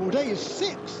 Bourdais is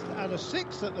 6th, and a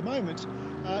 6th at the moment.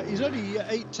 He's only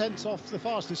 8 tenths off the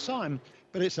fastest time,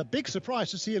 but it's a big surprise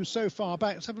to see him so far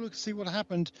back. Let's have a look and see what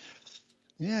happened.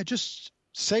 Yeah, just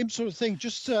same sort of thing,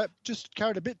 just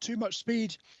carried a bit too much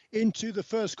speed into the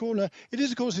first corner. It is,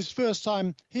 of course, his first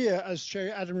time here, as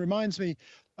Sherry Adam reminds me,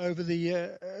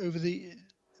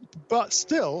 but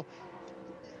still,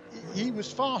 he was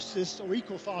fastest or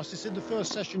equal fastest in the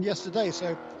first session yesterday.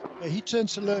 So he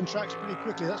tends to learn tracks pretty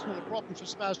quickly. That's not a problem for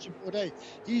Sebastien Bourdais.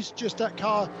 He's just that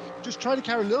car, just trying to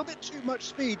carry a little bit too much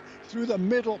speed through the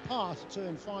middle part of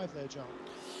turn 5 there, John.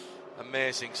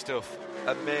 Amazing stuff.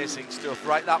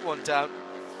 Write that one down.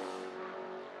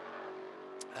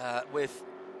 With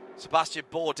Sebastien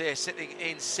Bourdais sitting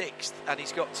in 6th, and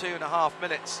he's got 2.5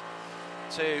 minutes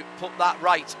to put that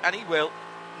right, and he will,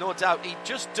 no doubt. He'd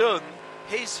just done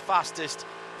his fastest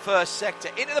first sector.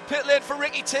 Into the pit lane for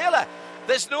Ricky Taylor.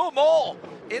 There's no more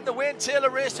in the Wayne Taylor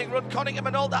Racing Run Conningham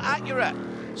and Alder Acura.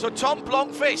 So Tom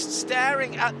Blomqvist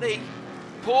staring at the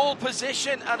pole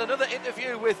position, and another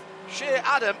interview with Shea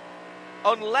Adam.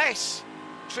 Unless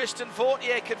Tristan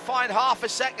Vautier can find half a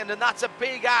second, and that's a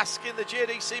big ask in the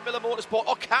JDC Miller Motorsport.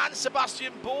 Or can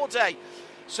Sebastien Bourdais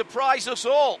surprise us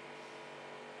all?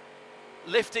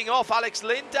 Lifting off Alex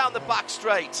Lynn down the back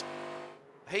straight.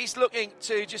 He's looking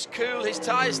to just cool his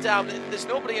tyres down. There's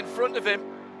nobody in front of him.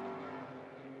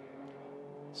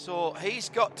 So he's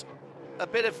got a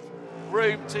bit of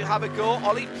room to have a go.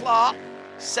 Ollie Pla,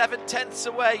 7 tenths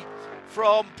away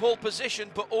from pole position,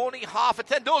 but only half a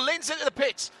tenth. No, Lynn's into the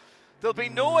pits. There'll be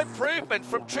no improvement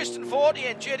from Tristan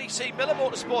Vautier and JDC Miller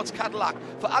Motorsports Cadillac.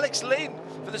 For Alex Lynn,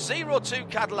 for the 02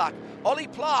 Cadillac, Ollie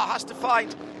Pla has to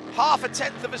find half a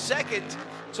tenth of a second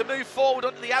to move forward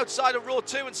onto the outside of row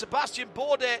 2, and Sebastien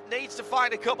Bourdais needs to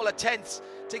find a couple of tenths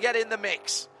to get in the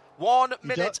mix. 1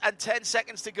 minute and 10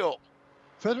 seconds to go.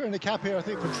 Feather in the cap here, I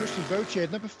think, for Tristan Vautier.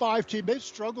 Number 5 team, they've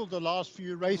struggled the last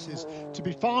few races to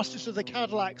be fastest of the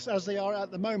Cadillacs as they are at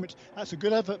the moment. That's a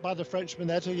good effort by the Frenchman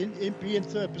there to be in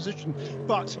third position,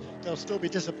 but they'll still be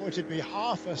disappointed to be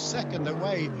half a second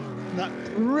away from that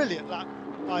brilliant lap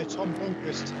by Tom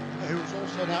Blomqvist, who is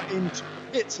also now in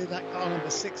pits in that car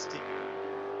number 60.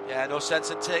 Yeah, no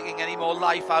sense in taking any more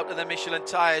life out of the Michelin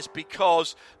tyres,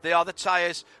 because they are the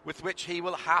tyres with which he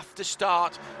will have to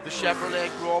start the Chevrolet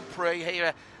Grand Prix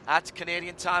here at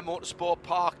Canadian Tire Motorsport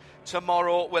Park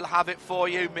tomorrow. We'll have it for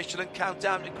you. Michelin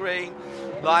Countdown to Green,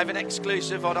 live and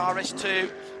exclusive on RS2,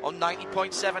 on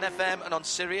 90.7 FM and on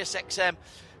Sirius XM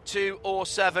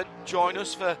 207. Join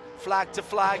us for flag to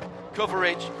flag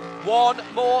coverage. One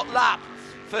more lap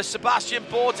for Sebastian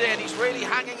Bourdais. He's really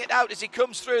hanging it out as he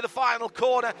comes through the final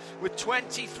corner with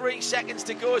 23 seconds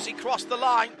to go as he crossed the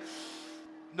line.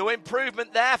 No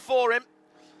improvement there for him,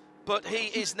 but he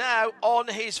is now on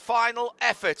his final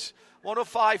effort.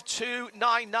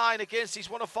 105.299 against his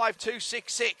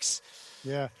 105.266.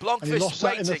 Yeah, Blomqvist and he lost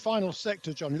that in the waiting. final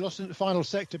sector, John. He lost in the final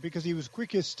sector because he was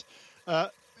quickest,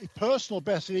 personal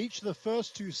best in each of the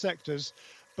first 2 sectors,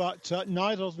 but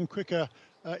neither of them quick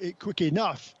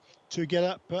enough to get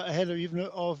up ahead of even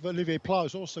of Olivier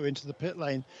Plas, also into the pit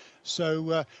lane.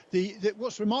 So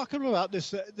what's remarkable about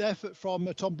this the effort from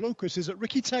Tom Blomqvist is that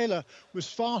Ricky Taylor was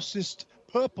fastest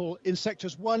purple in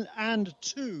sectors 1 and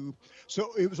 2.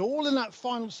 So it was all in that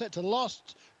final sector, the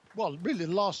last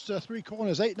 3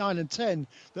 corners, 8, 9 and 10,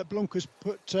 that Blomqvist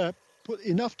put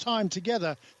enough time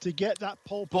together to get that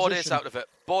pole position. Bourdais out of it.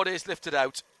 Bourdais lifted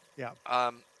out. Yeah.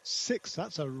 6.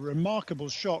 That's a remarkable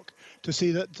shock to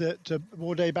see that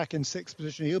Bourdais back in 6th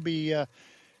position. He'll be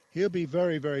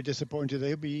very, very disappointed.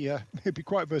 He'll be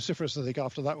quite vociferous, I think,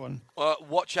 after that one.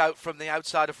 Watch out from the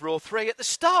outside of row 3 at the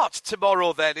start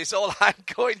tomorrow. Then is all I'm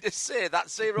going to say. That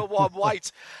 01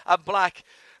 white and black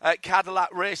Cadillac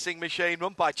racing machine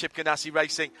run by Chip Ganassi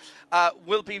Racing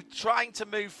will be trying to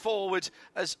move forward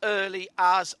as early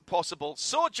as possible.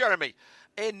 So, Jeremy,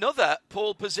 another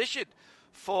pole position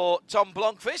for Tom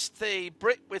Blomqvist, the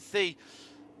Brit with the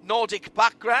Nordic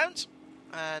background,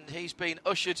 and he's been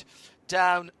ushered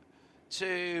down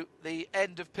to the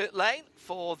end of pit lane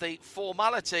for the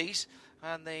formalities,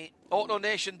 and the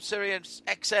AutoNation Sirius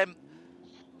XM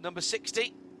number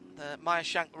 60, the Meyer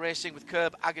Shank Racing with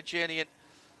Curb Agajanian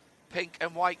pink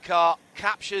and white car,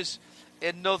 captures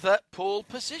another pole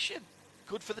position.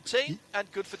 Good for the team and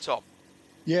good for Tom.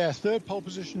 Yeah, 3rd pole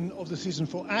position of the season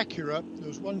for Acura. There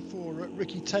was one for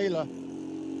Ricky Taylor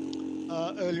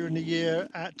earlier in the year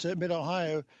at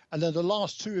Mid-Ohio. And then the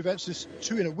last 2 events, this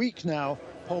 2 in a week now,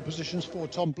 pole positions for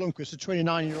Tom Blomqvist, a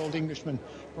 29-year-old Englishman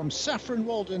from Saffron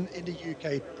Walden in the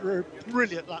UK.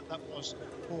 Brilliant lap that was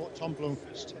for Tom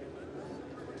Blomqvist.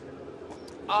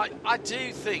 I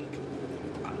do think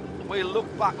we'll look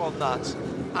back on that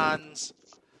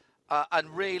and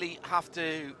really have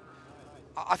to...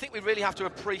 I think we really have to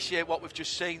appreciate what we've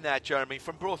just seen there, Jeremy,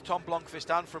 from both Tom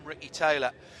Blomqvist and from Ricky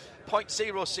Taylor.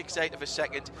 0.068 of a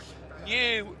second.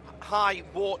 New high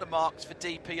watermarks for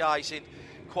DPIs in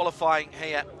qualifying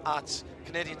here at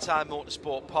Canadian Tire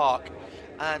Motorsport Park.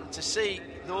 And to see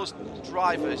those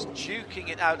drivers duking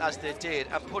it out as they did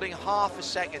and putting half a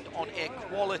second on a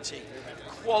quality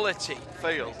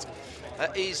field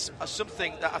is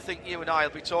something that I think you and I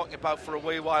will be talking about for a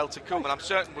wee while to come, and I'm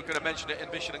certain we're going to mention it in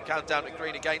Michelin Countdown to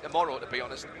Green again tomorrow, to be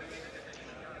honest.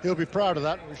 He'll be proud of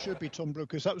that. We should be, Tom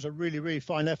Blomqvist. That was a really, really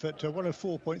fine effort.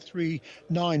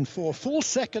 104.394, full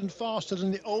second faster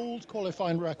than the old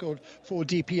qualifying record for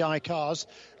DPI cars,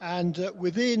 and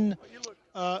within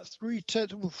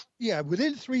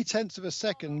 3/10 of a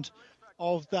second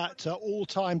of that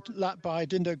all-time lap by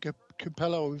Dindo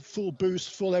Capello, full boost,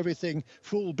 full everything,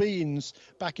 full beans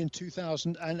back in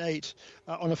 2008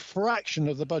 on a fraction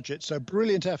of the budget. So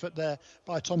brilliant effort there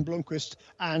by Tom Blomqvist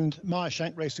and Meyer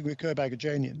Shank Racing with Curb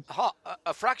Agajanian.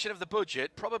 A fraction of the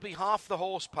budget, probably half the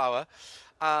horsepower.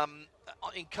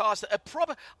 In cars that are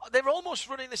they're almost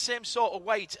running the same sort of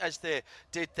weight as they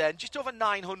did then, just over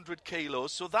 900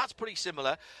 kilos, so that's pretty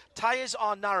similar. Tyres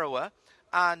are narrower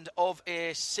and of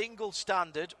a single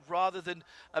standard rather than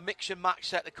a mix and match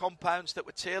set of compounds that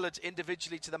were tailored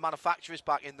individually to the manufacturers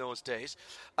back in those days.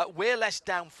 Way less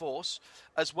downforce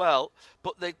as well,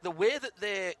 but the way that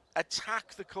they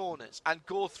attack the corners and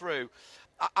go through,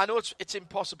 I know it's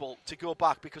impossible to go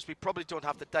back because we probably don't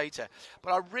have the data,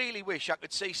 but I really wish I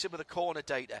could see some of the corner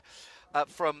data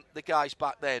from the guys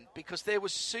back then, because they were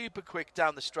super quick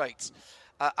down the straights.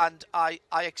 And I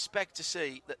expect to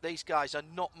see that these guys are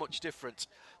not much different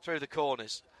through the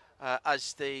corners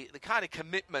as the kind of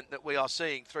commitment that we are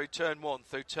seeing through turn 1,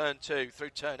 through turn 2,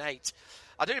 through turn 8.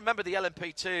 I do remember the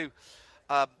LMP2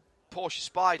 Porsche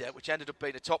Spider, which ended up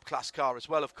being a top-class car as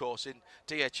well, of course, in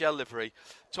DHL livery,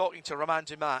 talking to Romain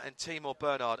Dumas and Timo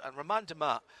Bernhard. And Romain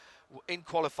Dumas, in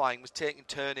qualifying, was taking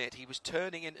turn 8. He was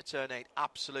turning into turn 8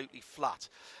 absolutely flat.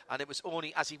 And it was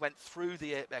only as he went through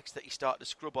the apex that he started to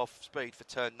scrub off speed for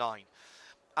turn 9.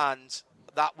 And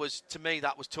that was, to me,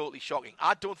 that was totally shocking.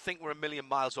 I don't think we're a million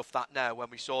miles off that now when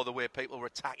we saw the way people were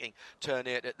attacking turn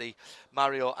 8 at the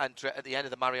at the end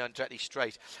of the Mario Andretti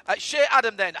straight. Shea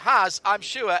Adam then has, I'm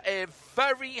sure, a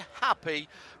very happy,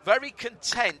 very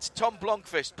content Tom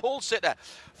Blomqvist, pole sitter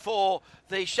for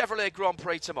the Chevrolet Grand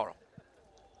Prix tomorrow.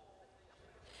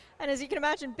 And as you can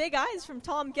imagine, big eyes from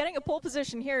Tom getting a pole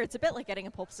position here. It's a bit like getting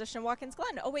a pole position in Watkins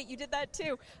Glen. Oh, wait, you did that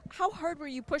too. How hard were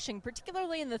you pushing,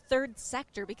 particularly in the third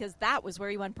sector, because that was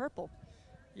where you went purple?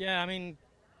 Yeah, I mean,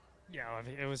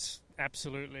 it was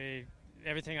absolutely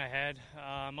everything I had.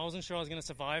 I wasn't sure I was going to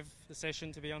survive the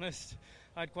session, to be honest.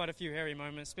 I had quite a few hairy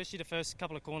moments, especially the first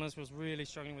couple of corners was really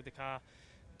struggling with the car.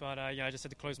 But, I just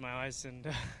had to close my eyes and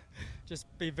just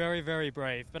be very, very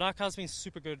brave. But our car's been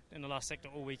super good in the last sector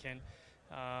all weekend.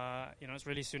 It's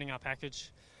really suiting our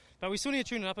package. But we still need to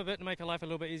tune it up a bit to make our life a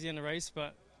little bit easier in the race,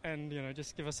 and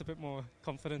just give us a bit more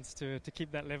confidence to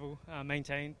keep that level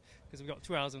maintained, because we've got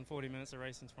 2 hours and 40 minutes of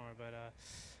racing tomorrow. But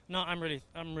no, I'm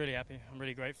really happy. I'm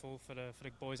really grateful for the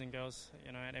boys and girls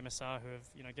at MSR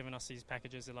who have given us these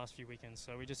packages the last few weekends.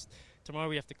 So tomorrow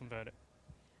we have to convert it.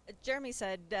 Jeremy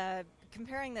said,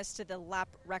 comparing this to the lap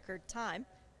record time,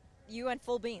 you went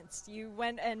full beans. You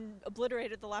went and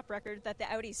obliterated the lap record that the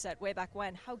Audi set way back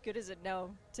when. How good is it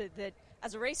now that,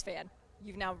 as a race fan,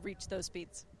 you've now reached those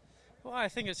speeds? Well, I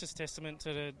think it's just testament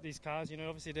to these cars.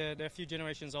 Obviously they're a few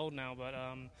generations old now, but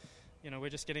we're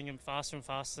just getting them faster and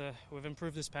faster. We've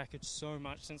improved this package so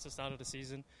much since the start of the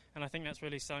season, and I think that's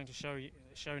really starting to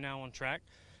show now on track.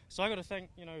 So I got to thank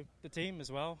the team as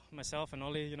well, myself and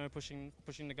Ollie, pushing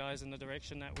the guys in the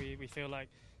direction that we feel like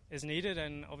is needed,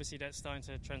 and obviously that's starting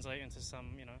to translate into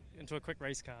into a quick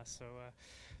race car. So,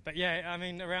 but yeah, I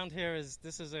mean, around here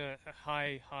this is a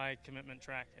high commitment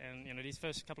track, and these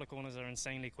first couple of corners are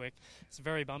insanely quick. It's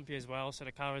very bumpy as well, so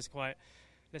the car is quite,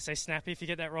 let's say, snappy. If you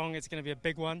get that wrong, it's going to be a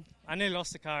big one. I nearly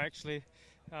lost the car actually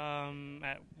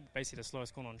at basically the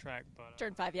slowest corner on track. But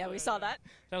turn 5, we saw that.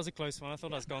 That was a close one. I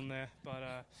thought I was gone there, but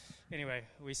anyway,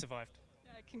 we survived.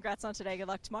 Congrats on today. Good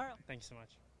luck tomorrow. Thank you so much.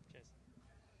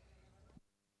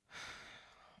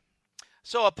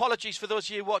 So apologies for those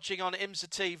of you watching on IMSA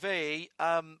TV,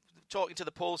 talking to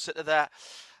the pole sitter there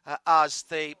as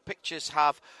the pictures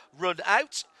have run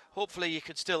out. Hopefully you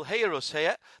can still hear us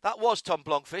here. That was Tom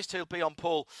Blomqvist, who'll be on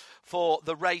pole for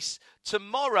the race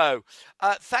tomorrow.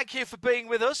 Thank you for being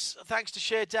with us. Thanks to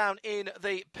Shea down in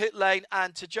the pit lane,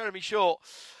 and to Jeremy Shaw,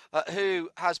 who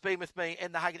has been with me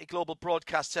in the Haggerty Global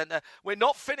Broadcast Centre. We're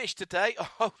not finished today.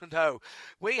 Oh, no.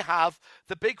 We have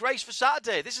the big race for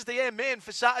Saturday. This is the aim main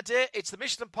for Saturday. It's the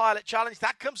Michelin Pilot Challenge.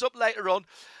 That comes up later on.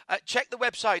 Check the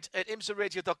website at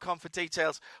imsaradio.com for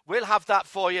details. We'll have that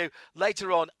for you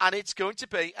later on, and it's going to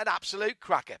be an absolute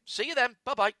cracker. See you then.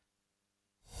 Bye-bye.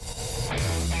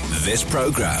 This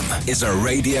program is a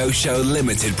Radio Show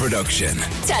Limited production.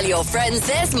 Tell your friends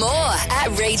there's more at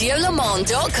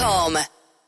radiolemans.com.